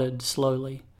 Nero nodded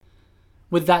slowly.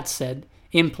 With that said,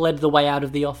 Imp led the way out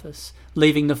of the office,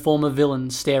 leaving the former villain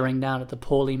staring down at the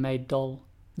poorly made doll.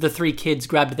 The three kids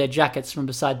grabbed their jackets from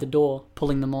beside the door,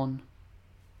 pulling them on.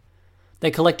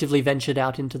 They collectively ventured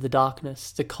out into the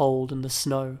darkness, the cold and the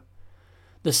snow.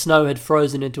 The snow had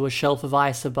frozen into a shelf of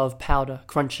ice above powder,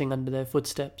 crunching under their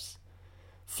footsteps.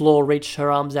 Flor reached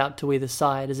her arms out to either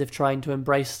side as if trying to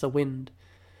embrace the wind.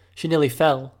 She nearly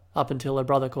fell, up until her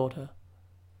brother caught her.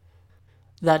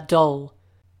 That doll,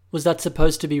 was that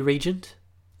supposed to be Regent?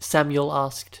 Samuel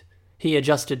asked. He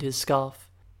adjusted his scarf.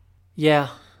 Yeah.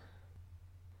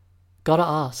 Gotta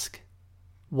ask.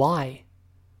 Why?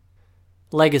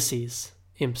 Legacies,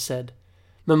 Imp said.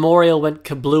 Memorial went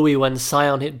kablooey when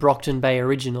Scion hit Brockton Bay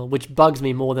Original, which bugs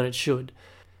me more than it should.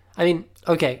 I mean,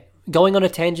 okay, going on a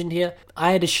tangent here,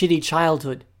 I had a shitty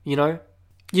childhood, you know?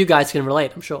 You guys can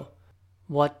relate, I'm sure.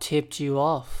 What tipped you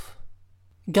off?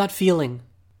 Gut feeling,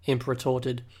 Imp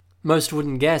retorted. Most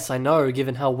wouldn't guess, I know,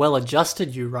 given how well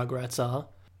adjusted you Rugrats are.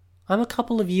 I'm a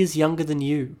couple of years younger than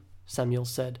you, Samuel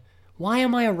said. Why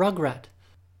am I a Rugrat?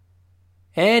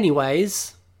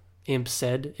 Anyways, Imp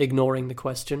said, ignoring the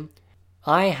question,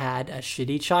 I had a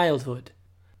shitty childhood.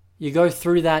 You go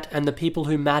through that and the people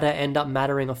who matter end up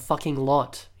mattering a fucking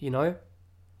lot, you know?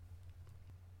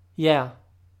 Yeah,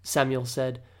 Samuel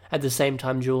said, at the same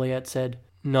time Juliet said,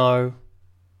 no.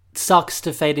 It sucks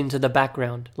to fade into the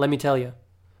background, let me tell you.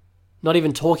 Not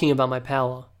even talking about my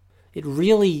power. It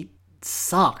really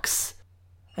sucks.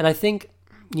 And I think,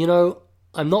 you know,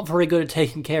 I'm not very good at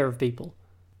taking care of people.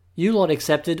 You lot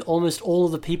accepted almost all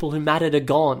of the people who mattered are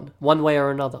gone, one way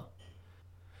or another.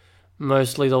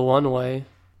 Mostly the one way,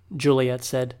 Juliet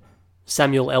said.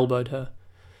 Samuel elbowed her.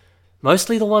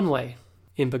 Mostly the one way,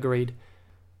 Imp agreed.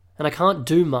 And I can't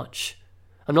do much.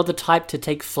 I'm not the type to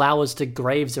take flowers to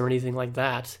graves or anything like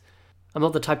that. I'm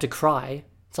not the type to cry.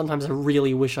 Sometimes I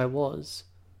really wish I was.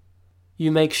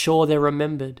 You make sure they're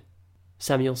remembered,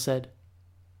 Samuel said.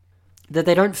 That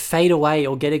they don't fade away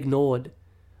or get ignored.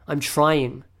 I'm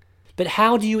trying. But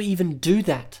how do you even do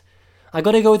that? I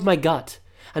gotta go with my gut,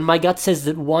 and my gut says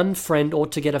that one friend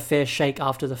ought to get a fair shake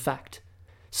after the fact.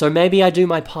 So maybe I do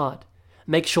my part,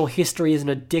 make sure history isn't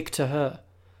a dick to her.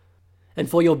 And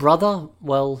for your brother,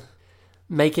 well,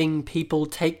 making people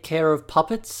take care of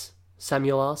puppets?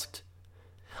 Samuel asked.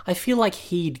 I feel like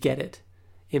he'd get it,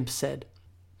 Imp said.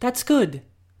 That's good,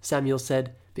 Samuel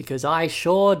said, because I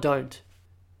sure don't.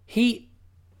 I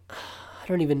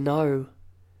don't even know.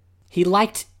 He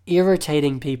liked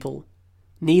irritating people,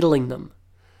 needling them.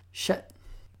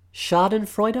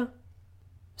 Schadenfreude?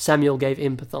 Samuel gave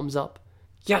Imp a thumbs up.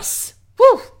 Yes!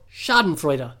 Woo!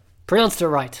 Schadenfreude. Pronounced it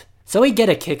right. So he'd get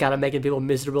a kick out of making people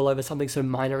miserable over something so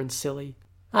minor and silly.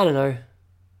 I don't know.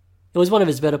 It was one of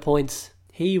his better points.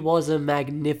 He was a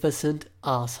magnificent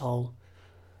asshole.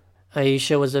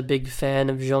 Aisha was a big fan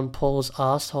of Jean-Paul's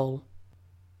asshole,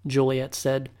 Juliet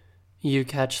said. You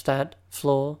catch that,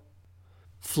 Flor?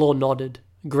 Flor nodded,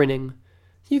 grinning.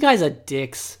 You guys are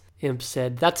dicks, Imp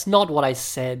said. That's not what I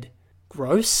said.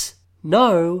 Gross?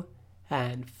 No.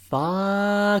 And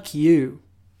fuck you.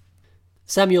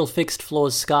 Samuel fixed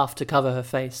Flor's scarf to cover her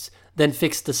face, then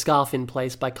fixed the scarf in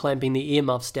place by clamping the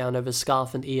earmuffs down over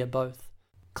scarf and ear both.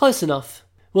 Close enough.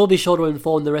 We'll be sure to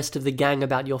inform the rest of the gang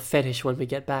about your fetish when we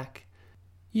get back.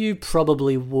 You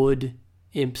probably would,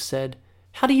 Imp said.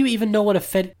 How do you even know what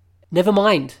a Never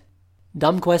mind.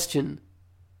 Dumb question.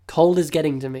 Cold is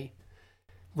getting to me.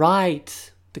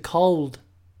 Right, the cold.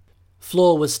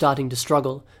 Flor was starting to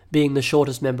struggle, being the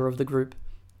shortest member of the group.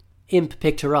 Imp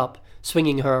picked her up,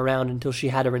 swinging her around until she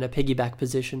had her in a piggyback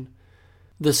position.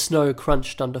 The snow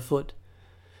crunched underfoot.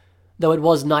 Though it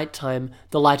was night time,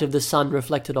 the light of the sun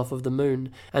reflected off of the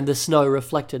moon, and the snow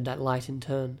reflected that light in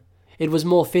turn. It was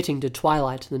more fitting to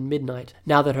twilight than midnight,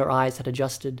 now that her eyes had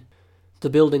adjusted. The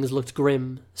buildings looked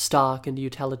grim, stark, and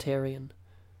utilitarian.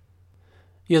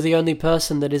 "You're the only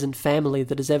person that isn't family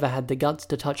that has ever had the guts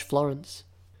to touch Florence,"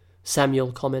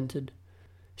 Samuel commented.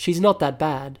 "She's not that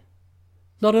bad."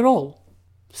 "Not at all,"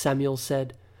 Samuel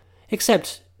said.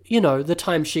 "Except, the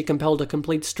time she compelled a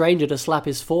complete stranger to slap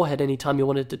his forehead any time he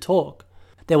wanted to talk.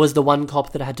 There was the one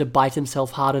cop that had to bite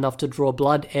himself hard enough to draw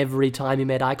blood every time he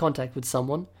made eye contact with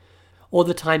someone. Or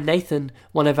the time Nathan,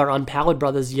 one of our unpowered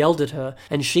brothers, yelled at her,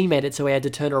 and she made it so he had to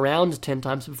turn around 10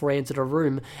 times before he entered a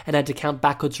room, and had to count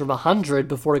backwards from 100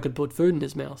 before he could put food in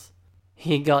his mouth."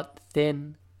 "He got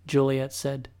thin," Juliet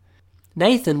said.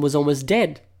 "Nathan was almost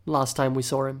dead last time we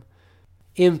saw him."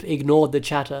 Imp ignored the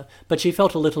chatter, but she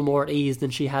felt a little more at ease than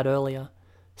she had earlier.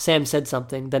 Sam said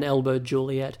something, then elbowed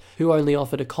Juliet, who only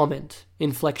offered a comment,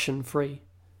 inflection-free.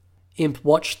 Imp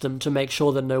watched them to make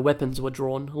sure that no weapons were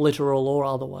drawn, literal or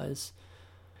otherwise.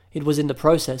 It was in the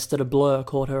process that a blur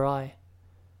caught her eye.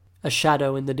 A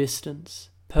shadow in the distance,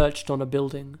 perched on a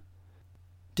building.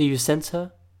 "Do you sense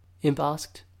her?" Imp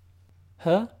asked.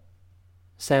 "Her?"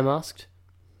 Sam asked.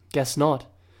 "Guess not.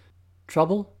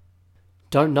 Trouble?"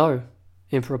 "Don't know,"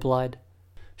 Imp replied.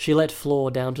 She let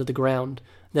Flor down to the ground,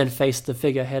 then faced the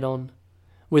figure head-on.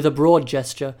 With a broad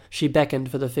gesture, she beckoned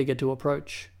for the figure to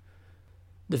approach.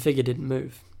 The figure didn't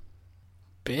move.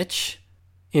 "Bitch,"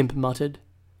 Imp muttered.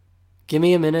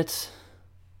 "Gimme a minute."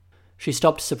 She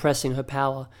stopped suppressing her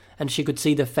power, and she could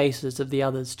see the faces of the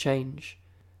others change.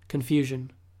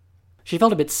 Confusion. She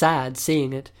felt a bit sad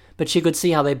seeing it, but she could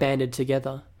see how they banded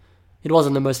together. It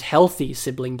wasn't the most healthy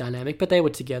sibling dynamic, but they were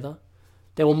together.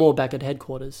 They were more back at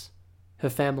headquarters. Her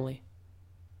family.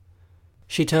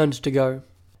 She turned to go,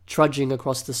 trudging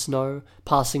across the snow,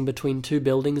 passing between 2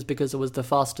 buildings because it was the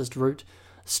fastest route,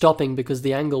 stopping because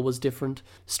the angle was different,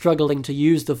 struggling to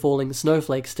use the falling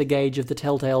snowflakes to gauge if the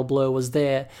telltale blur was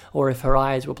there or if her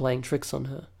eyes were playing tricks on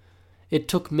her. It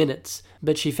took minutes,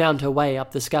 but she found her way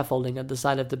up the scaffolding at the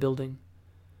side of the building.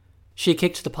 She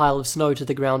kicked the pile of snow to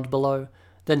the ground below,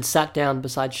 then sat down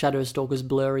beside Shadowstalker's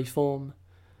blurry form.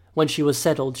 When she was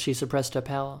settled, she suppressed her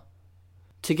power.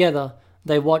 Together,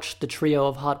 they watched the trio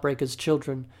of Heartbreaker's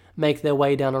children make their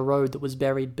way down a road that was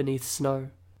buried beneath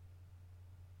snow.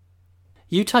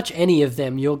 "You touch any of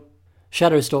them, you're..."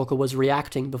 Shadowstalker was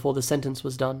reacting before the sentence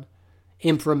was done.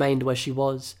 Imp remained where she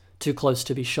was, too close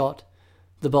to be shot.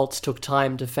 The bolts took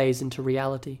time to phase into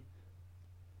reality.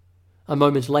 A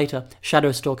moment later,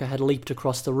 Shadowstalker had leaped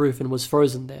across the roof and was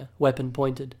frozen there, weapon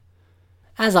pointed.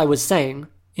 "As I was saying,"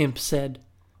 Imp said,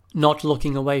 not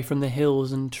looking away from the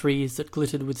hills and trees that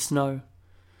glittered with snow.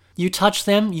 "You touch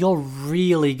them, you're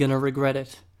really gonna regret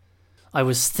it." "I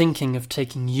was thinking of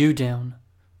taking you down,"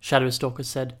 Shadowstalker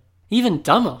said. "Even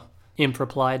dumber," Imp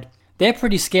replied. "They're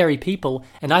pretty scary people,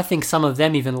 and I think some of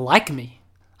them even like me.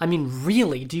 I mean,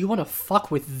 really, do you want to fuck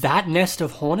with that nest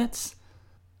of hornets?"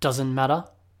 "Doesn't matter.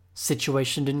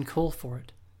 Situation didn't call for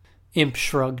it." Imp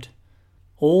shrugged.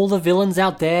 "All the villains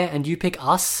out there, and you pick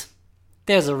us?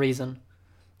 There's a reason."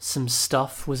 "Some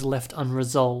stuff was left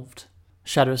unresolved,"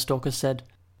 Shadowstalker said.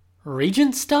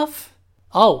 "Regent stuff?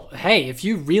 Oh, hey, if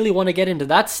you really want to get into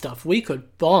that stuff, we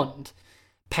could bond.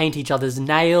 Paint each other's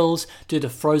nails, do the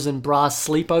frozen brass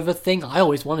sleepover thing. I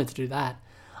always wanted to do that.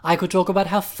 I could talk about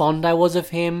how fond I was of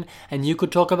him, and you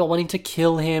could talk about wanting to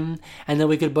kill him, and then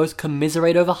we could both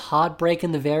commiserate over heartbreak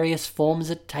in the various forms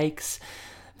it takes.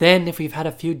 Then, if we've had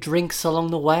a few drinks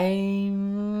along the way..."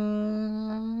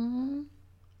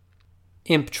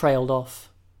 Imp trailed off.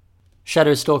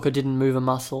 Shadowstalker didn't move a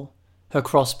muscle. Her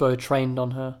crossbow trained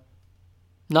on her.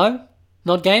 "No?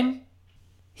 Not game?"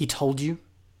 "He told you?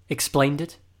 Explained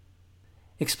it?"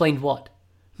 "Explained what?"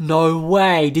 "No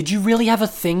way! Did you really have a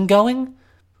thing going?"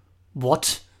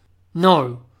 "What?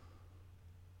 No."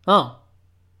 "Oh.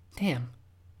 Damn.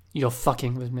 You're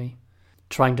fucking with me.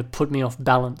 Trying to put me off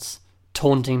balance.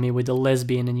 Taunting me with the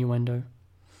lesbian innuendo."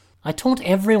 "I taunt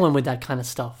everyone with that kind of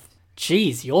stuff.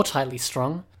 Jeez, you're tightly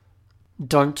strung."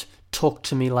 "Don't talk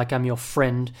to me like I'm your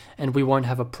friend, and we won't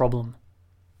have a problem."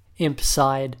 Imp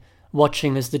sighed,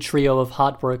 watching as the trio of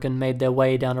Heartbroken made their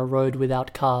way down a road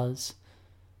without cars.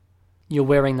 "You're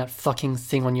wearing that fucking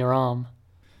thing on your arm."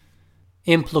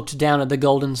 Imp looked down at the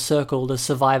golden circle the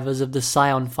survivors of the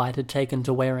Scion fight had taken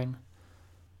to wearing.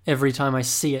 "Every time I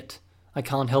see it, I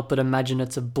can't help but imagine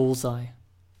it's a bullseye."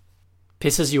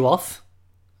 "Pisses you off?"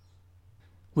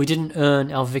 We didn't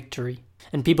earn our victory,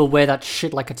 and people wear that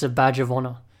shit like it's a badge of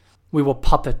honor. We were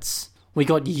puppets. We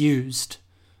got used.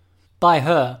 By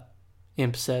her,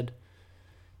 Imp said.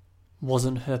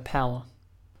 Wasn't her power.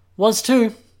 Was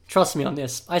too. Trust me on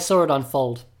this. I saw it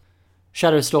unfold.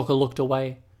 Shadowstalker looked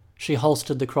away. She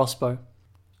holstered the crossbow.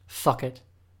 Fuck it.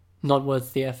 Not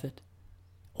worth the effort.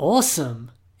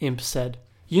 Awesome, Imp said.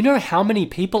 You know how many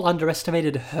people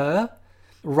underestimated her?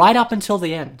 Right up until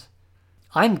the end.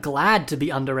 I'm glad to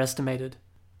be underestimated.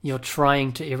 You're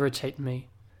trying to irritate me.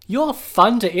 You're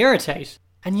fun to irritate.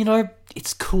 And you know,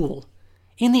 it's cool.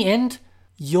 In the end,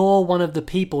 you're one of the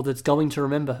people that's going to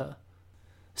remember her.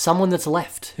 Someone that's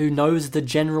left who knows the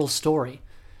general story.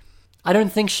 I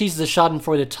don't think she's the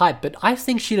schadenfreude type, but I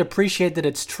think she'd appreciate that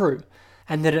it's true,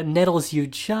 and that it nettles you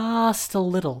just a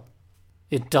little.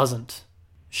 It doesn't,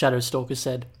 Shadowstalker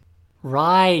said.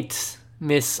 Right,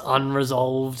 Miss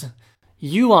Unresolved.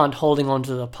 You aren't holding on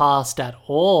to the past at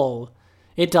all.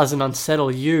 It doesn't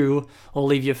unsettle you, or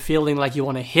leave you feeling like you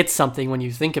want to hit something when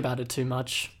you think about it too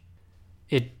much.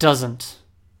 It doesn't,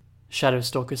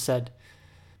 Shadowstalker said.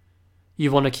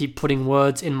 You want to keep putting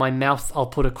words in my mouth, I'll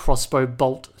put a crossbow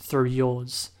bolt through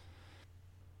yours.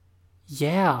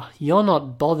 Yeah, you're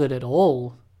not bothered at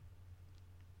all.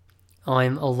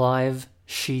 I'm alive,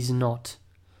 she's not.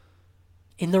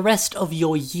 In the rest of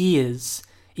your years,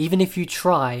 even if you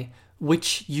try,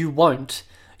 which you won't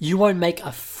make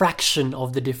a fraction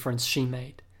of the difference she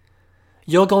made.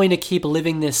 You're going to keep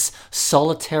living this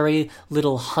solitary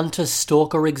little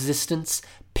hunter-stalker existence,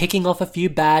 picking off a few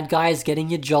bad guys, getting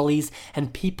your jollies,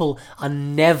 and people are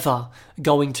never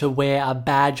going to wear a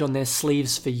badge on their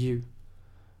sleeves for you.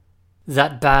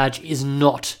 That badge is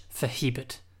not for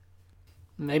Hebert.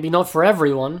 Maybe not for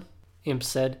everyone, Imp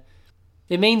said.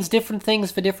 It means different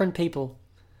things for different people.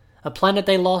 A planet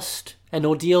they lost, an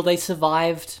ordeal they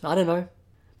survived, I don't know.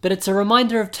 But it's a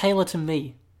reminder of Taylor to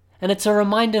me. And it's a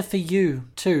reminder for you,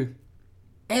 too.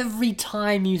 Every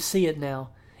time you see it now,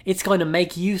 it's going to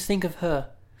make you think of her.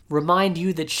 Remind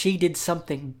you that she did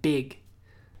something big.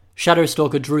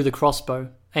 Shadowstalker drew the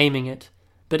crossbow, aiming it,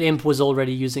 but Imp was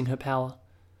already using her power.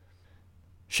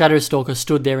 Shadowstalker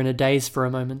stood there in a daze for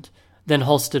a moment, then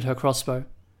holstered her crossbow.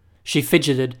 She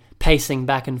fidgeted, pacing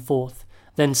back and forth,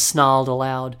 then snarled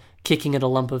aloud, kicking at a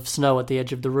lump of snow at the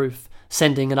edge of the roof,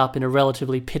 sending it up in a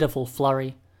relatively pitiful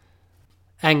flurry.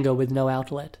 Anger with no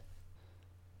outlet.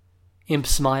 Imp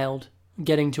smiled,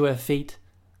 getting to her feet,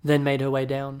 then made her way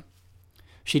down.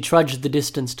 She trudged the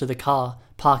distance to the car,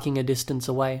 parking a distance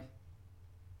away.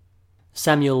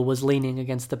 Samuel was leaning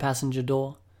against the passenger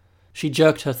door. She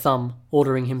jerked her thumb,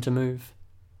 ordering him to move.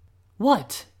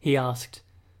 What? He asked.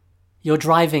 You're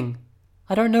driving.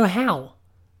 I don't know how.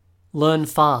 Learn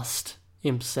fast,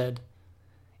 Imp said.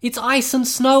 It's ice and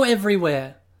snow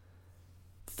everywhere.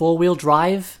 4-wheel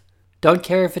drive? Don't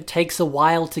care if it takes a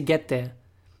while to get there.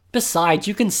 Besides,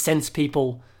 you can sense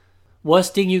people.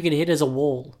 Worst thing you can hit is a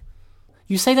wall.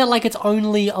 You say that like it's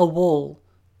only a wall.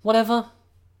 Whatever.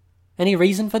 Any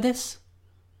reason for this?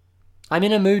 I'm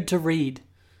in a mood to read.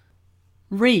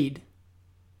 Read.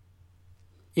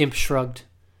 Imp shrugged.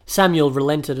 Samuel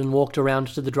relented and walked around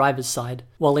to the driver's side,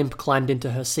 while Imp climbed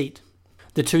into her seat.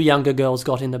 The two younger girls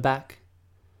got in the back.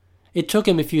 It took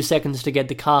him a few seconds to get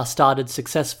the car started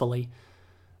successfully.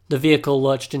 The vehicle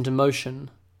lurched into motion,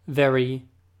 very,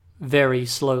 very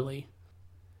slowly.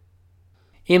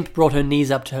 Imp brought her knees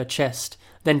up to her chest,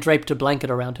 then draped a blanket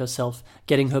around herself,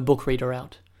 getting her book reader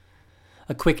out.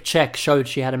 A quick check showed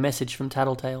she had a message from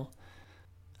Tattletale.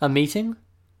 A meeting?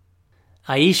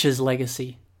 Aisha's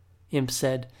legacy, Imp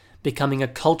said, becoming a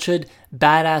cultured,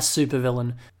 badass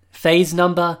supervillain. Phase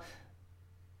number...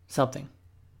 something.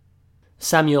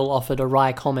 Samuel offered a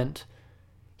wry comment.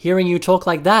 Hearing you talk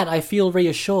like that, I feel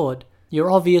reassured.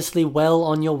 You're obviously well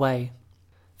on your way.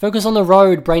 Focus on the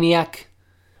road, Brainiac.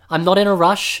 I'm not in a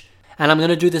rush, and I'm going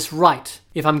to do this right.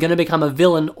 If I'm going to become a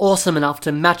villain awesome enough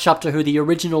to match up to who the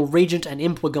original Regent and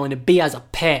Imp were going to be as a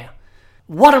pair.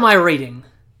 What am I reading?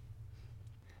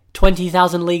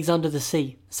 20,000 Leagues Under the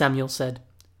Sea, Samuel said.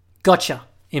 Gotcha,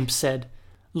 Imp said,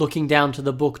 looking down to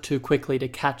the book too quickly to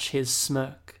catch his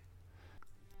smirk.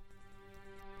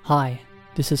 Hi,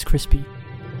 this is Crispy.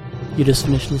 You just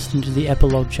finished listening to the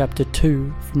epilogue chapter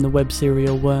 2 from the web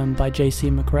serial Worm by J.C.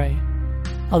 McRae.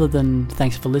 Other than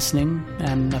thanks for listening,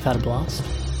 and I've had a blast,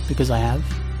 because I have,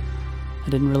 I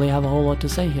didn't really have a whole lot to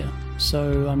say here,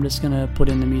 so I'm just gonna put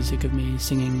in the music of me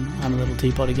singing I'm a Little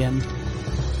Teapot again,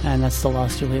 and that's the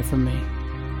last you'll hear from me.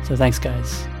 So thanks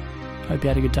guys, hope you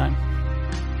had a good time.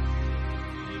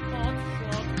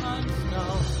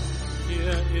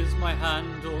 Here is my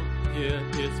handle, here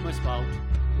is my spout.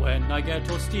 When I get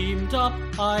all steamed up,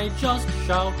 I just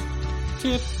shout,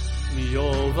 tip me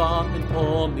over and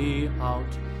pour me out.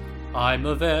 I'm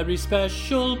a very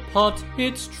special pot,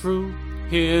 it's true.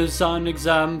 Here's an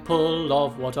example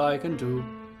of what I can do.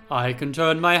 I can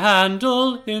turn my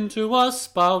handle into a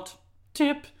spout.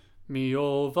 Tip me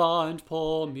over and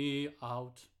pour me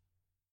out.